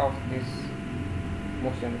resultant of these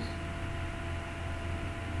motions?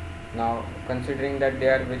 Now, considering that they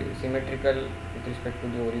are very symmetrical with respect to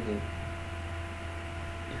the origin,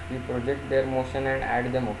 if we project their motion and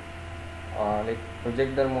add them up, like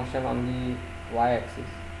project their motion on the y-axis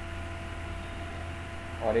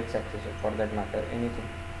or x-axis, for that matter, anything,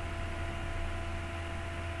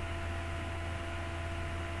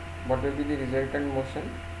 what will be the resultant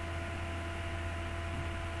motion?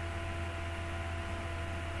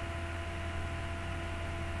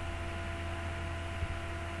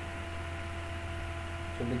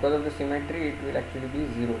 So because of the symmetry, it will actually be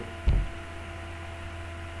 0.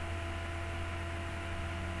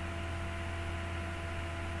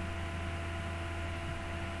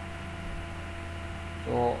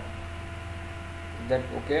 So is that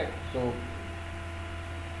okay? So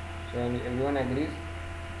everyone agrees?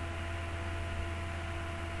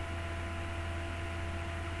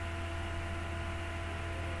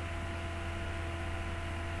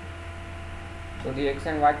 So the x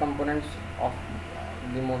and y components of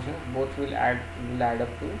the motion both will add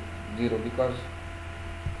up to 0, because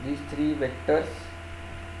these three vectors,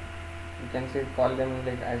 you can say, call them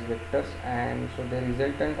like as vectors, and so the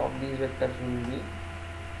resultant of these vectors will be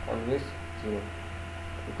always 0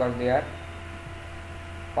 because they are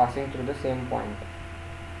passing through the same point.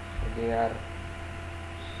 So they are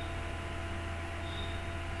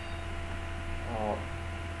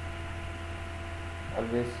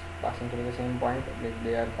always passing through the same point, like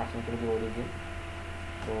they are passing through the origin.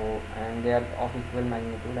 So, and they are of equal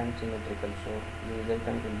magnitude and symmetrical, so the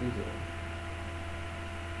resultant will be 0.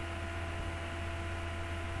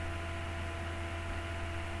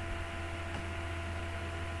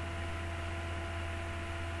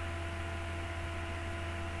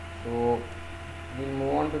 So we'll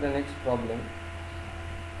move on to the next problem.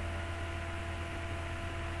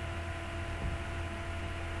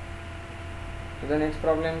 So the next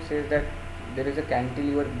problem says that there is a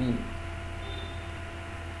cantilever beam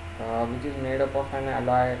which is made up of an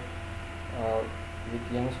alloy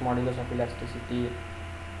with Young's modulus of elasticity,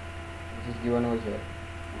 which is given over here.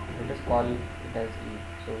 Let us call it as E.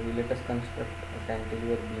 So let us construct a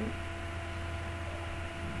cantilever beam.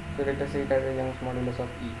 So let us say it as a Young's modulus of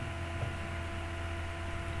E,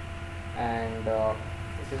 and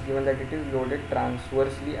it is given that it is loaded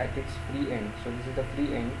transversely at its free end. So this is the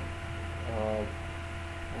free end, and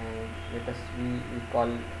let us we call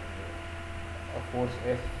a force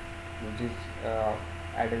F, which is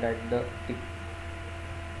added at the tip.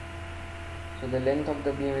 So the length of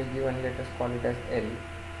the beam is given, let us call it as L,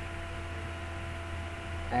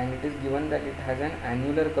 and it is given that it has an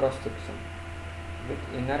annular cross section with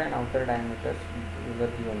inner and outer diameters were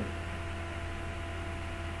given.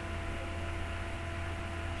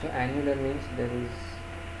 So annular means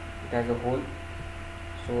it has a hole.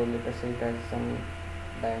 So let us say it has some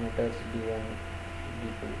diameters d1,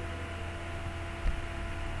 d2.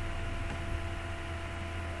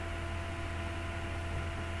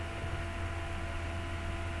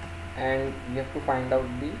 And we have to find out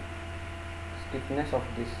the stiffness of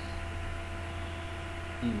this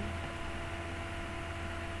beam.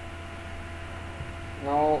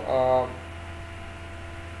 Now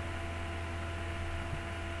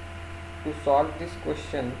to solve this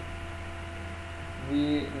question,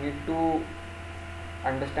 we need to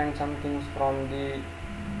understand some things from the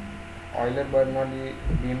Euler-Bernoulli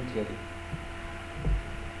beam theory.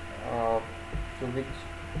 So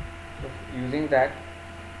using that,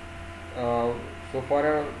 so for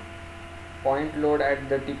a point load at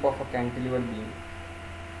the tip of a cantilever beam,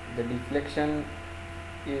 the deflection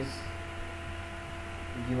is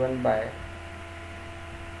given by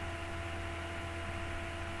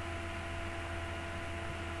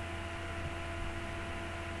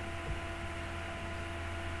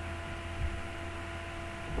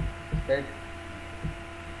right.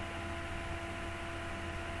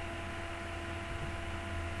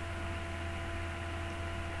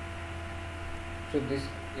 So this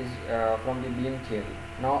is from the beam theory.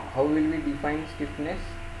 Now how will we define stiffness?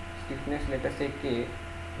 Stiffness, let us say K,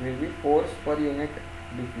 will be force per unit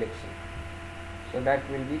deflection. So that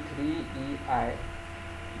will be 3EI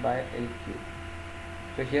by LQ.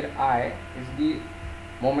 So here I is the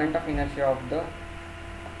moment of inertia of the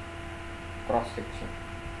cross section.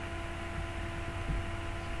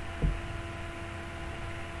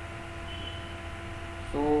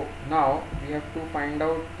 So now we have to find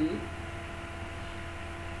out the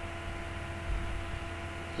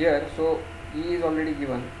here. So E is already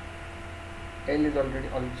given, L is already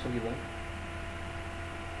also given,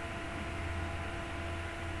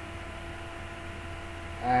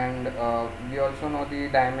 and we also know the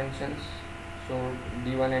dimensions. So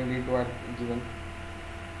d1 and d2 are given.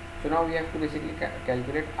 So now we have to basically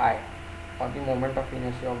calculate I, or the moment of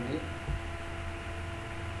inertia of the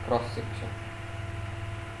cross section.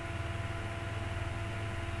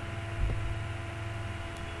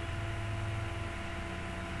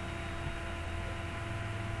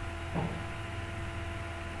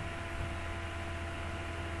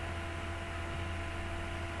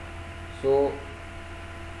 So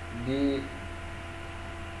the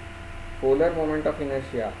polar moment of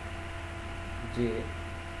inertia J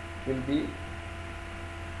will be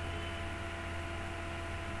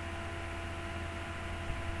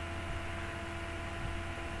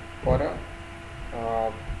for a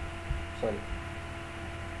sorry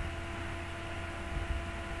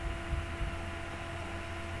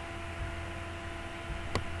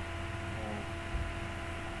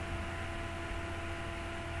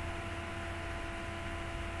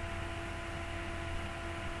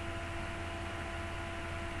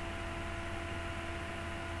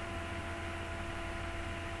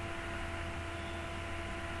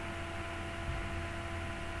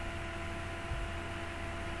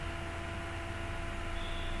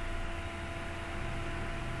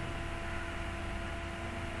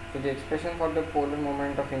so the expression for the polar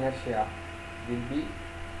moment of inertia will be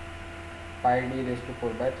pi d raised to 4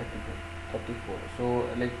 by 34. So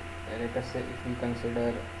like let us say if we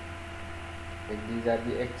consider like these are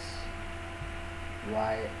the x,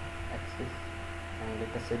 y axis, and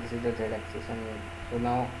let us say this is the z axis, and so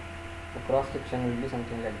now the cross section will be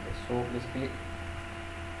something like this. So basically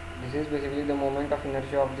this is basically the moment of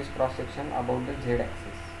inertia of this cross section about the z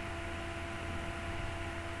axis.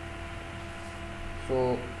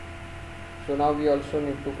 So now we also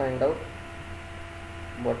need to find out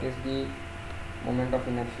what is the moment of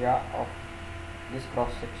inertia of this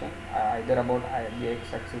cross section, either about the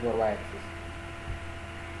x axis or y axis.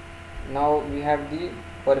 Now we have the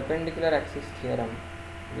perpendicular axis theorem,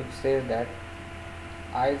 which says that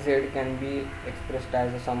Iz can be expressed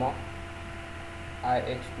as a sum of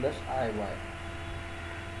Ix plus Iy,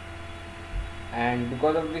 and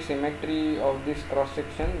because of the symmetry of this cross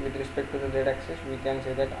section with respect to the z axis, we can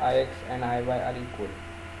say that Ix and Iy are equal.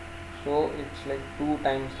 So it's like 2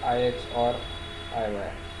 times Ix or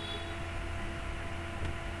Iy.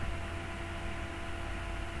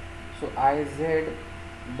 So Iz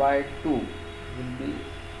by 2 will be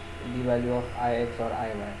the value of Ix or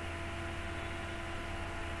Iy.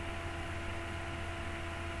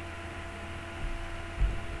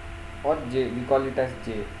 Or J, we call it as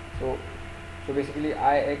J. So So basically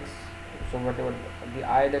ix, so whatever the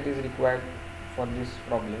I that is required for this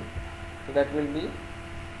problem, so that will be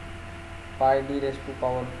pi d raised to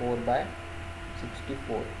power 4 by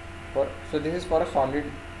 64 for, so this is for a solid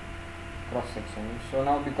cross section. So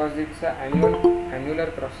now because it's a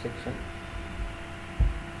annular cross section,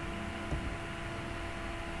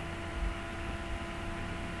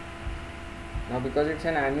 now because it's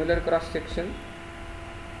an annular cross section,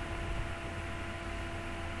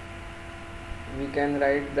 we can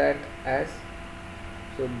write that as,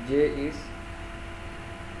 so j is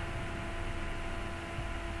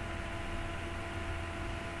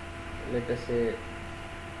let us say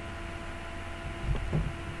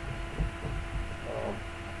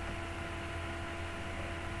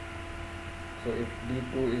so if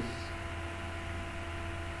d2 is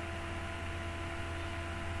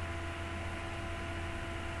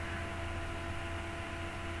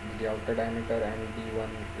the outer diameter and d1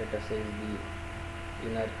 let us say is the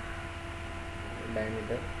inner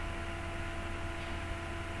diameter,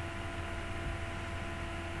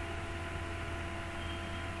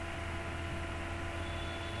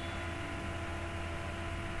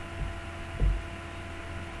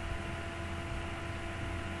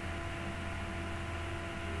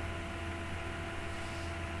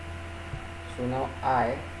 so now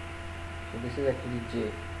I, so this is actually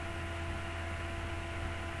j,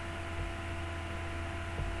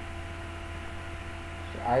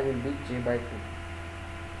 so I will be j by 2,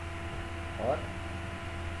 or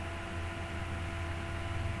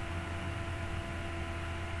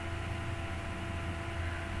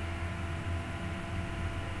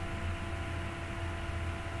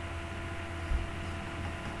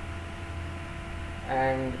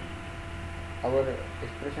and our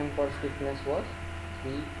expression for stiffness was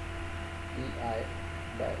 3 pi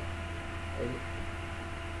by L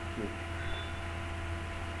cube.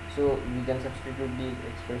 So we can substitute the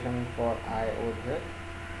expression for I over here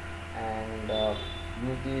and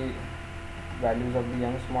use the values of the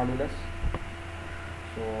Young's modulus.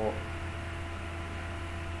 So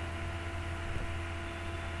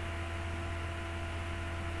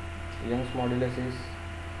Young's modulus is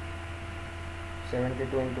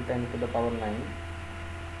 72 into 10 to the power 9.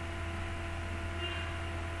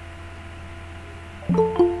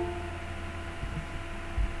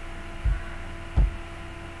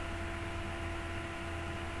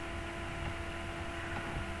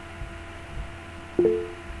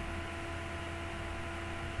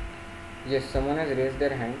 Yes, someone has raised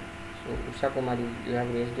their hand. So Usha Kumari, you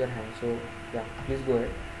have raised your hand. So yeah, please go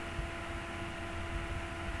ahead.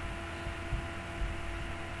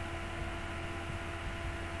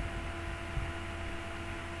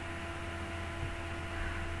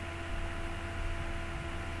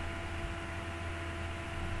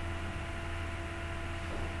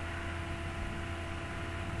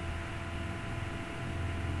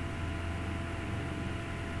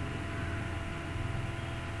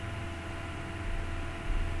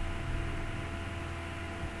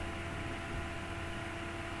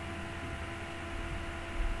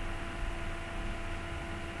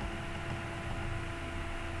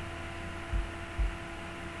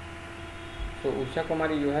 So Usha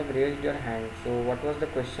Kumari, you have raised your hand. So what was the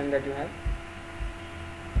question that you have?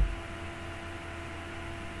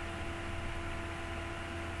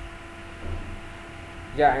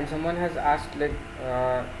 Yeah, and someone has asked like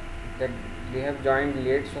that they have joined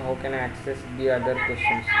late, so how can I access the other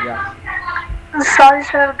questions? Yeah. Sorry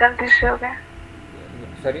sir गलती से हो गया.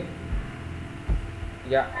 Sorry.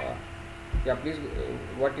 Yeah. Yeah. Please.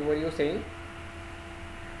 What were you saying?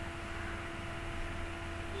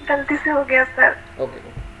 गलती से हो गया sir. Okay.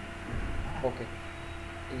 Okay.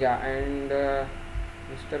 Yeah, and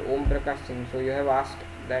Mr. Om Prakash Singh. So you have asked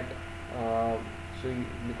that.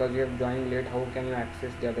 Because you have joined late, how can you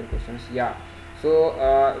access the other questions? Yeah. So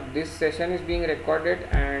this session is being recorded,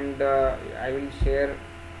 and I will share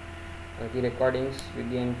the recordings with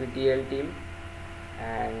the NPTEL team,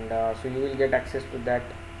 and so you will get access to that,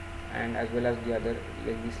 and as well as the other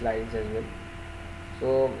like the slides as well.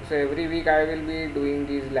 So every week I will be doing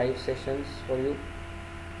these live sessions for you,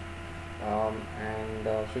 and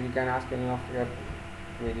so you can ask any of your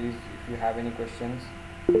queries if you have any questions.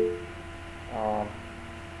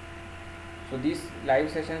 So these live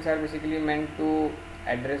sessions are basically meant to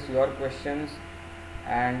address your questions,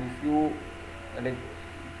 and if you like,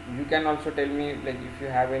 you can also tell me like if you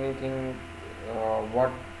have anything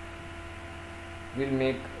what will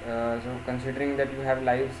make so considering that you have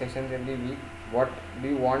live sessions every week, what do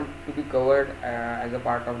you want to be covered as a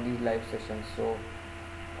part of these live sessions.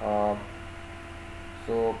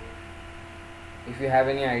 So if you have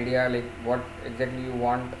any idea like what exactly you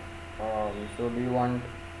want So do you want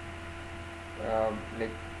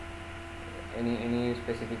like any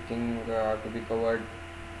specific thing to be covered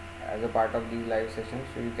as a part of these live sessions,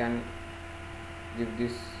 so you can give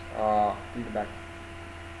this feedback.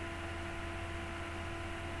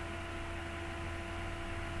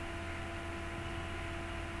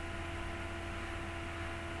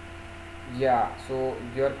 Yeah, so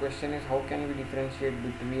your question is how can we differentiate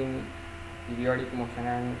between periodic motion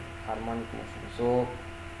and harmonic motion. So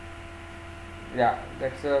yeah,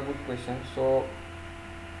 that's a good question. So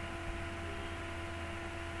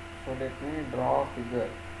let me draw a figure.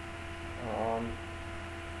 um,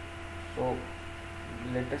 so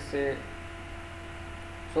let us say,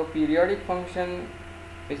 so periodic function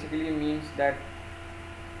basically means that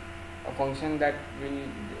a function that will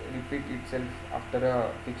repeat itself after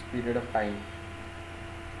a fixed period of time.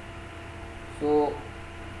 So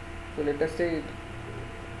so let us say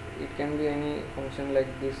it can be any function like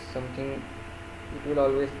this, something it will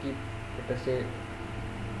always keep, let us say,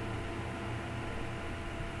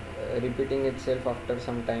 repeating itself after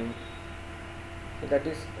some time. So that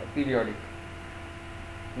is periodic.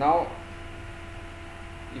 Now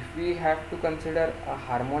if we have to consider a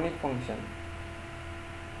harmonic function,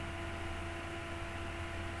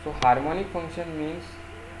 so harmonic function means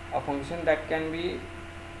a function that can be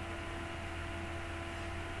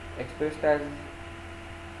expressed as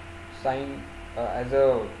sine, as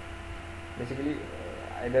a basically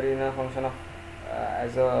either in a function of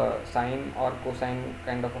as a sine or cosine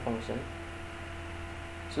kind of a function.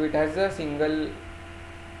 So it has a single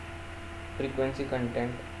frequency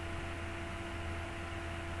content,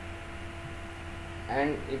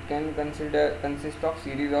 and it can consist of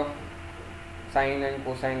series of sine and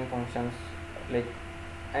cosine functions, like,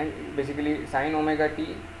 and basically sine omega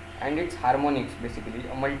t and its harmonics, basically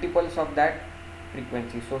multiples of that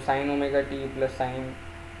frequency. So sine omega t plus sine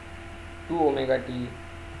 2 omega t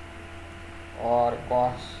or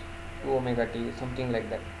cos 2 omega t, something like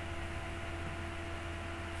that.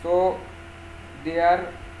 So they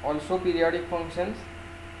are also periodic functions,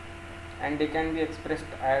 and they can be expressed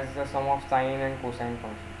as the sum of sine and cosine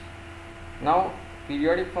functions. Now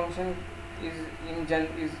periodic function is in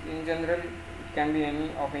general, it can be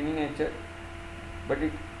any of any nature, but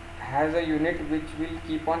it has a unit which will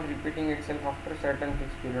keep on repeating itself after a certain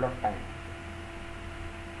fixed period of time.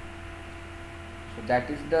 So that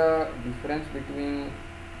is the difference between.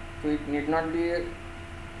 So it need not be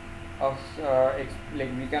of like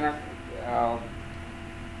we cannot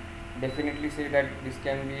definitely say that this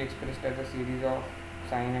can be expressed as a series of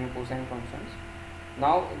sine and cosine functions.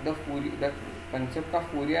 Now the concept of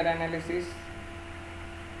Fourier analysis,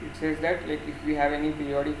 it says that, like, if we have any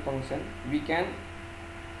periodic function, we can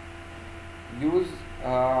use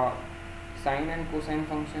sine and cosine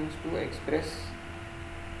functions to express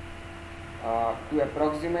to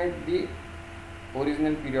approximate the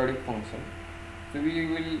original periodic function. So we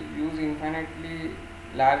will use infinitely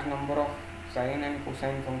large number of sine and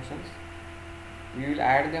cosine functions. We will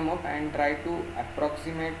add them up and try to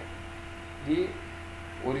approximate the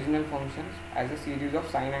original functions as a series of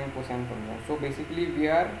sine and cosine functions. So basically we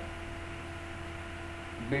are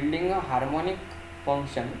building a harmonic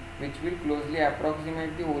function which will closely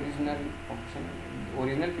approximate the original function,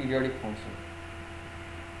 original periodic function.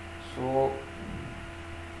 So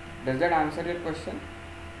does that answer your question?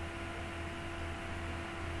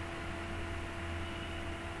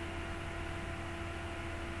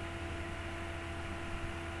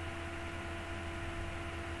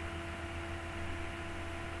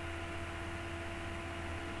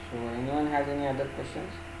 So anyone has any other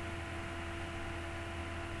questions?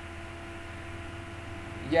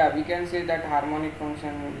 Yeah, we can say that harmonic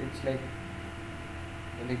function, it's like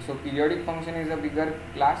so periodic function is a bigger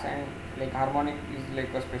class, and like harmonic is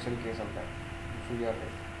like a special case of that. So you are right.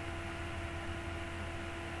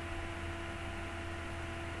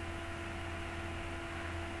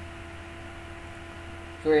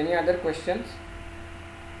 So any other questions?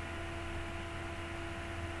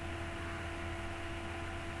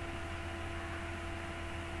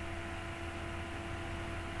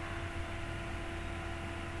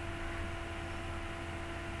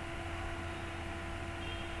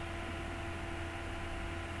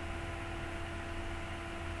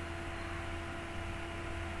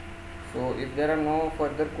 So if there are no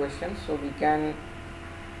further questions, so we can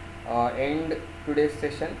end today's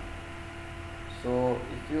session. So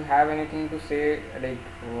if you have anything to say, like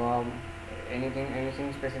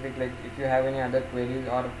anything specific, like if you have any other queries,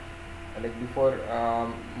 or like before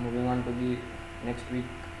moving on to the next week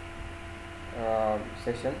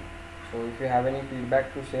session, so if you have any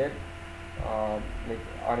feedback to share, like,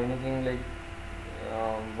 or anything, like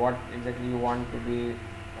what exactly you want to be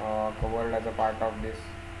covered as a part of this.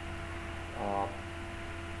 Uh,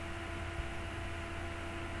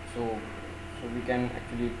 so so we can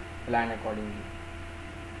actually plan accordingly.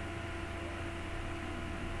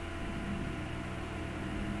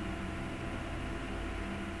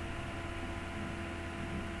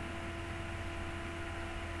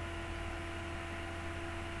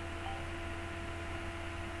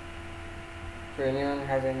 So anyone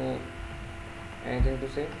has anything to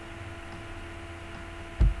say?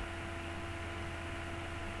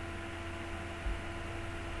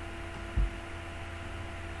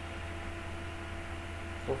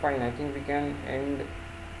 So fine, I think we can end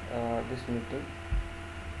this meeting.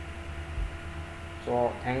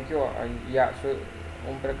 So thank you. Yeah. So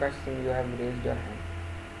Om Prakash Singh, you have raised your hand.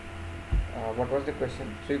 What was the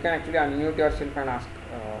question? So you can actually unmute yourself and ask.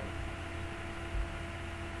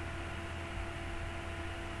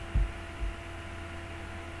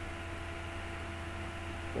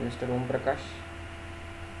 So Mr. Om Prakash.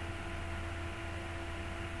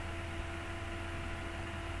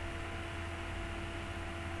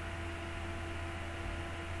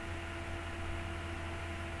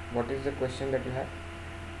 What is the question that you have?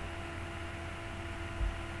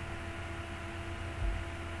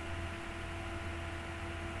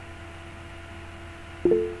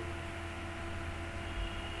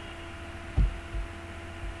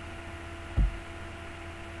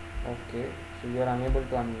 Okay, so you are unable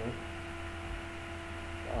to unmute.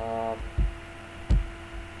 Uh,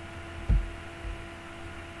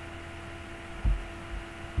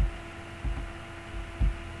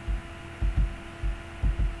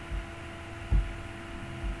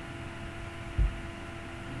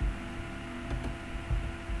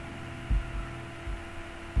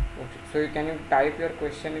 okay, so can you type your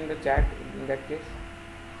question in the chat in that case?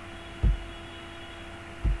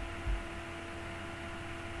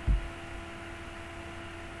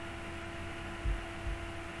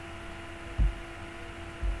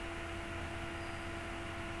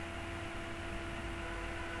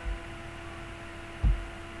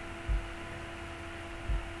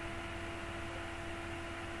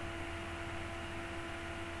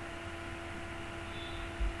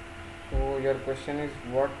 So your question is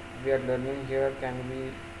what we are learning here can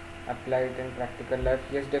we apply it in practical life?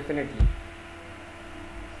 Yes, definitely.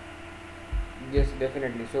 Yes,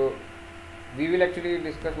 definitely. So we will actually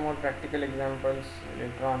discuss more practical examples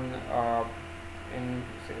later on.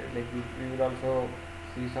 Like we will also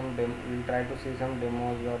see some we will try to see some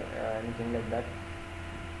demos or anything like that.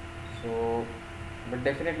 So, but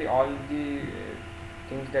definitely all the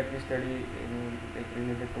things that we study in like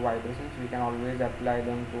related to vibrations, we can always apply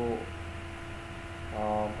them to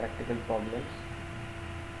practical problems.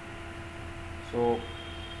 So,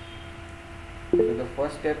 so the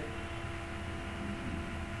first step,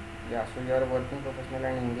 yeah. So you are a working professional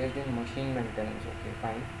and engaged in machine maintenance. Okay,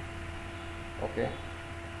 fine. Okay.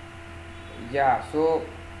 Yeah. So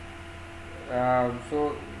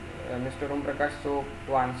Mr. Om Prakash, so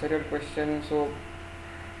to answer your question, so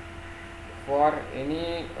for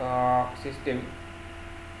any system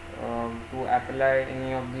to apply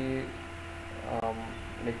any of the um,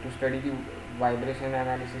 like to study the vibration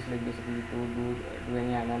analysis, like basically to do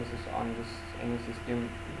any analysis on this any system.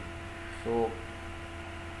 So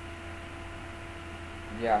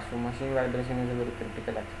yeah, so machine vibration is a very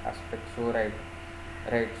critical aspect. So right.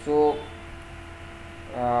 So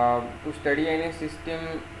to study any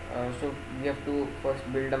system, so we have to first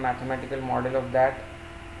build a mathematical model of that,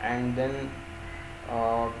 and then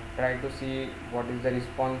try to see what is the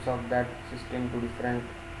response of that system to different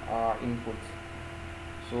inputs.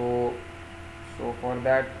 So for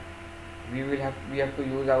that we have to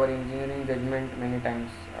use our engineering judgment many times.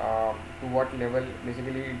 To what level,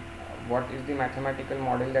 basically what is the mathematical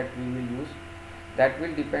model that we will use, that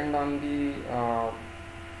will depend on the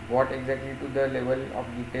what exactly to the level of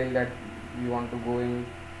detail that we want to go in.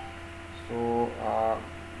 So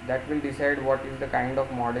that will decide what is the kind of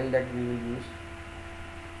model that we will use.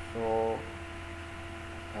 So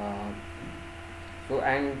uh,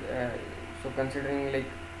 so considering like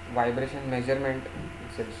vibration measurement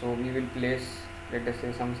itself, so we will place, let us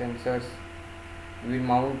say, some sensors. We will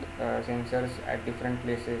mount sensors at different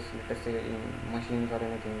places, let us say in machines or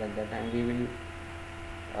anything like that, and we will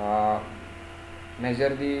uh,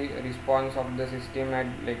 measure the response of the system at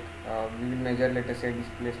we will measure, let us say,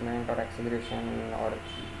 displacement or acceleration or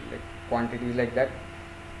like quantities like that.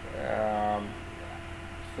 Um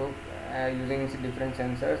so using different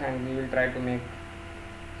sensors, and we will try to make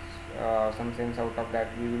some sense out of that.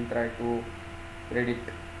 We will try to predict,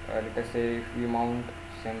 let us say, if we mount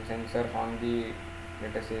some sensors on the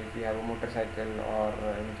let us say if we have a motorcycle or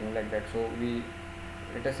anything like that, so we,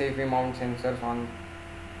 let us say if we mount sensors on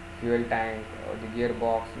fuel tank or the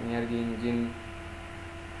gearbox near the engine,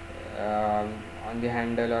 on the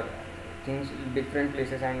handle or things different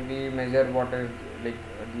places, and we measure what is like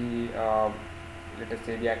the let us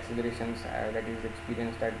say the accelerations that is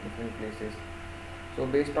experienced at different places. So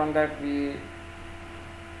based on that we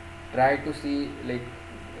try to see the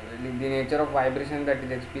nature of vibration that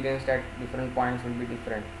is experienced at different points will be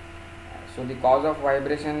different. So the cause of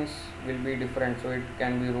vibrations will be different, so it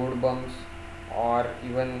can be road bumps or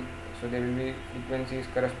even, so there will be frequencies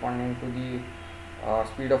corresponding to the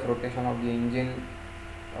speed of rotation of the engine,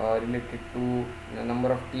 related to the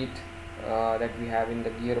number of teeth that we have in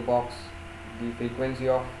the gearbox, the frequency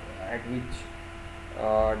of at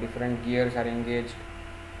which different gears are engaged,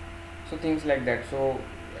 so things like that. So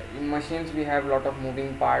in machines we have lot of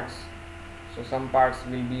moving parts, so some parts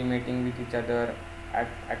will be mating with each other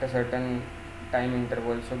at a certain time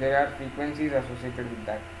interval, so there are frequencies associated with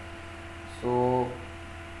that. So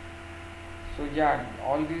yeah,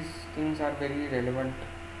 all these things are very relevant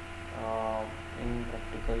uh, in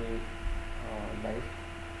practical life.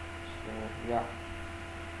 So yeah.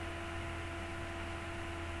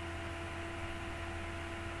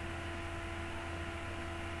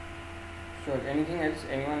 Sure, anything else,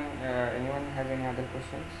 anyone has any other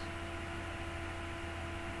questions?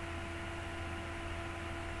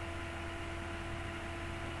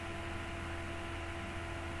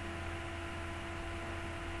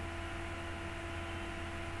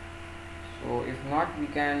 So if not, we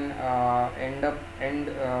can end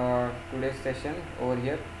today's session over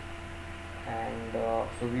here, and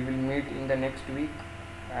so we will meet in the next week,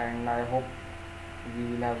 and I hope we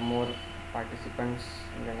will have more participants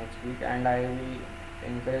in the next week, and I will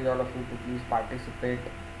encourage all of you to please participate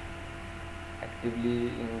actively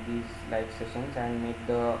in these live sessions and make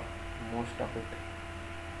the most of it.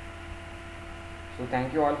 So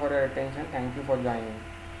thank you all for your attention. Thank you for joining.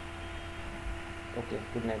 Okay,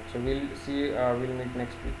 good night. So we'll meet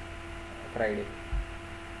next week, Friday.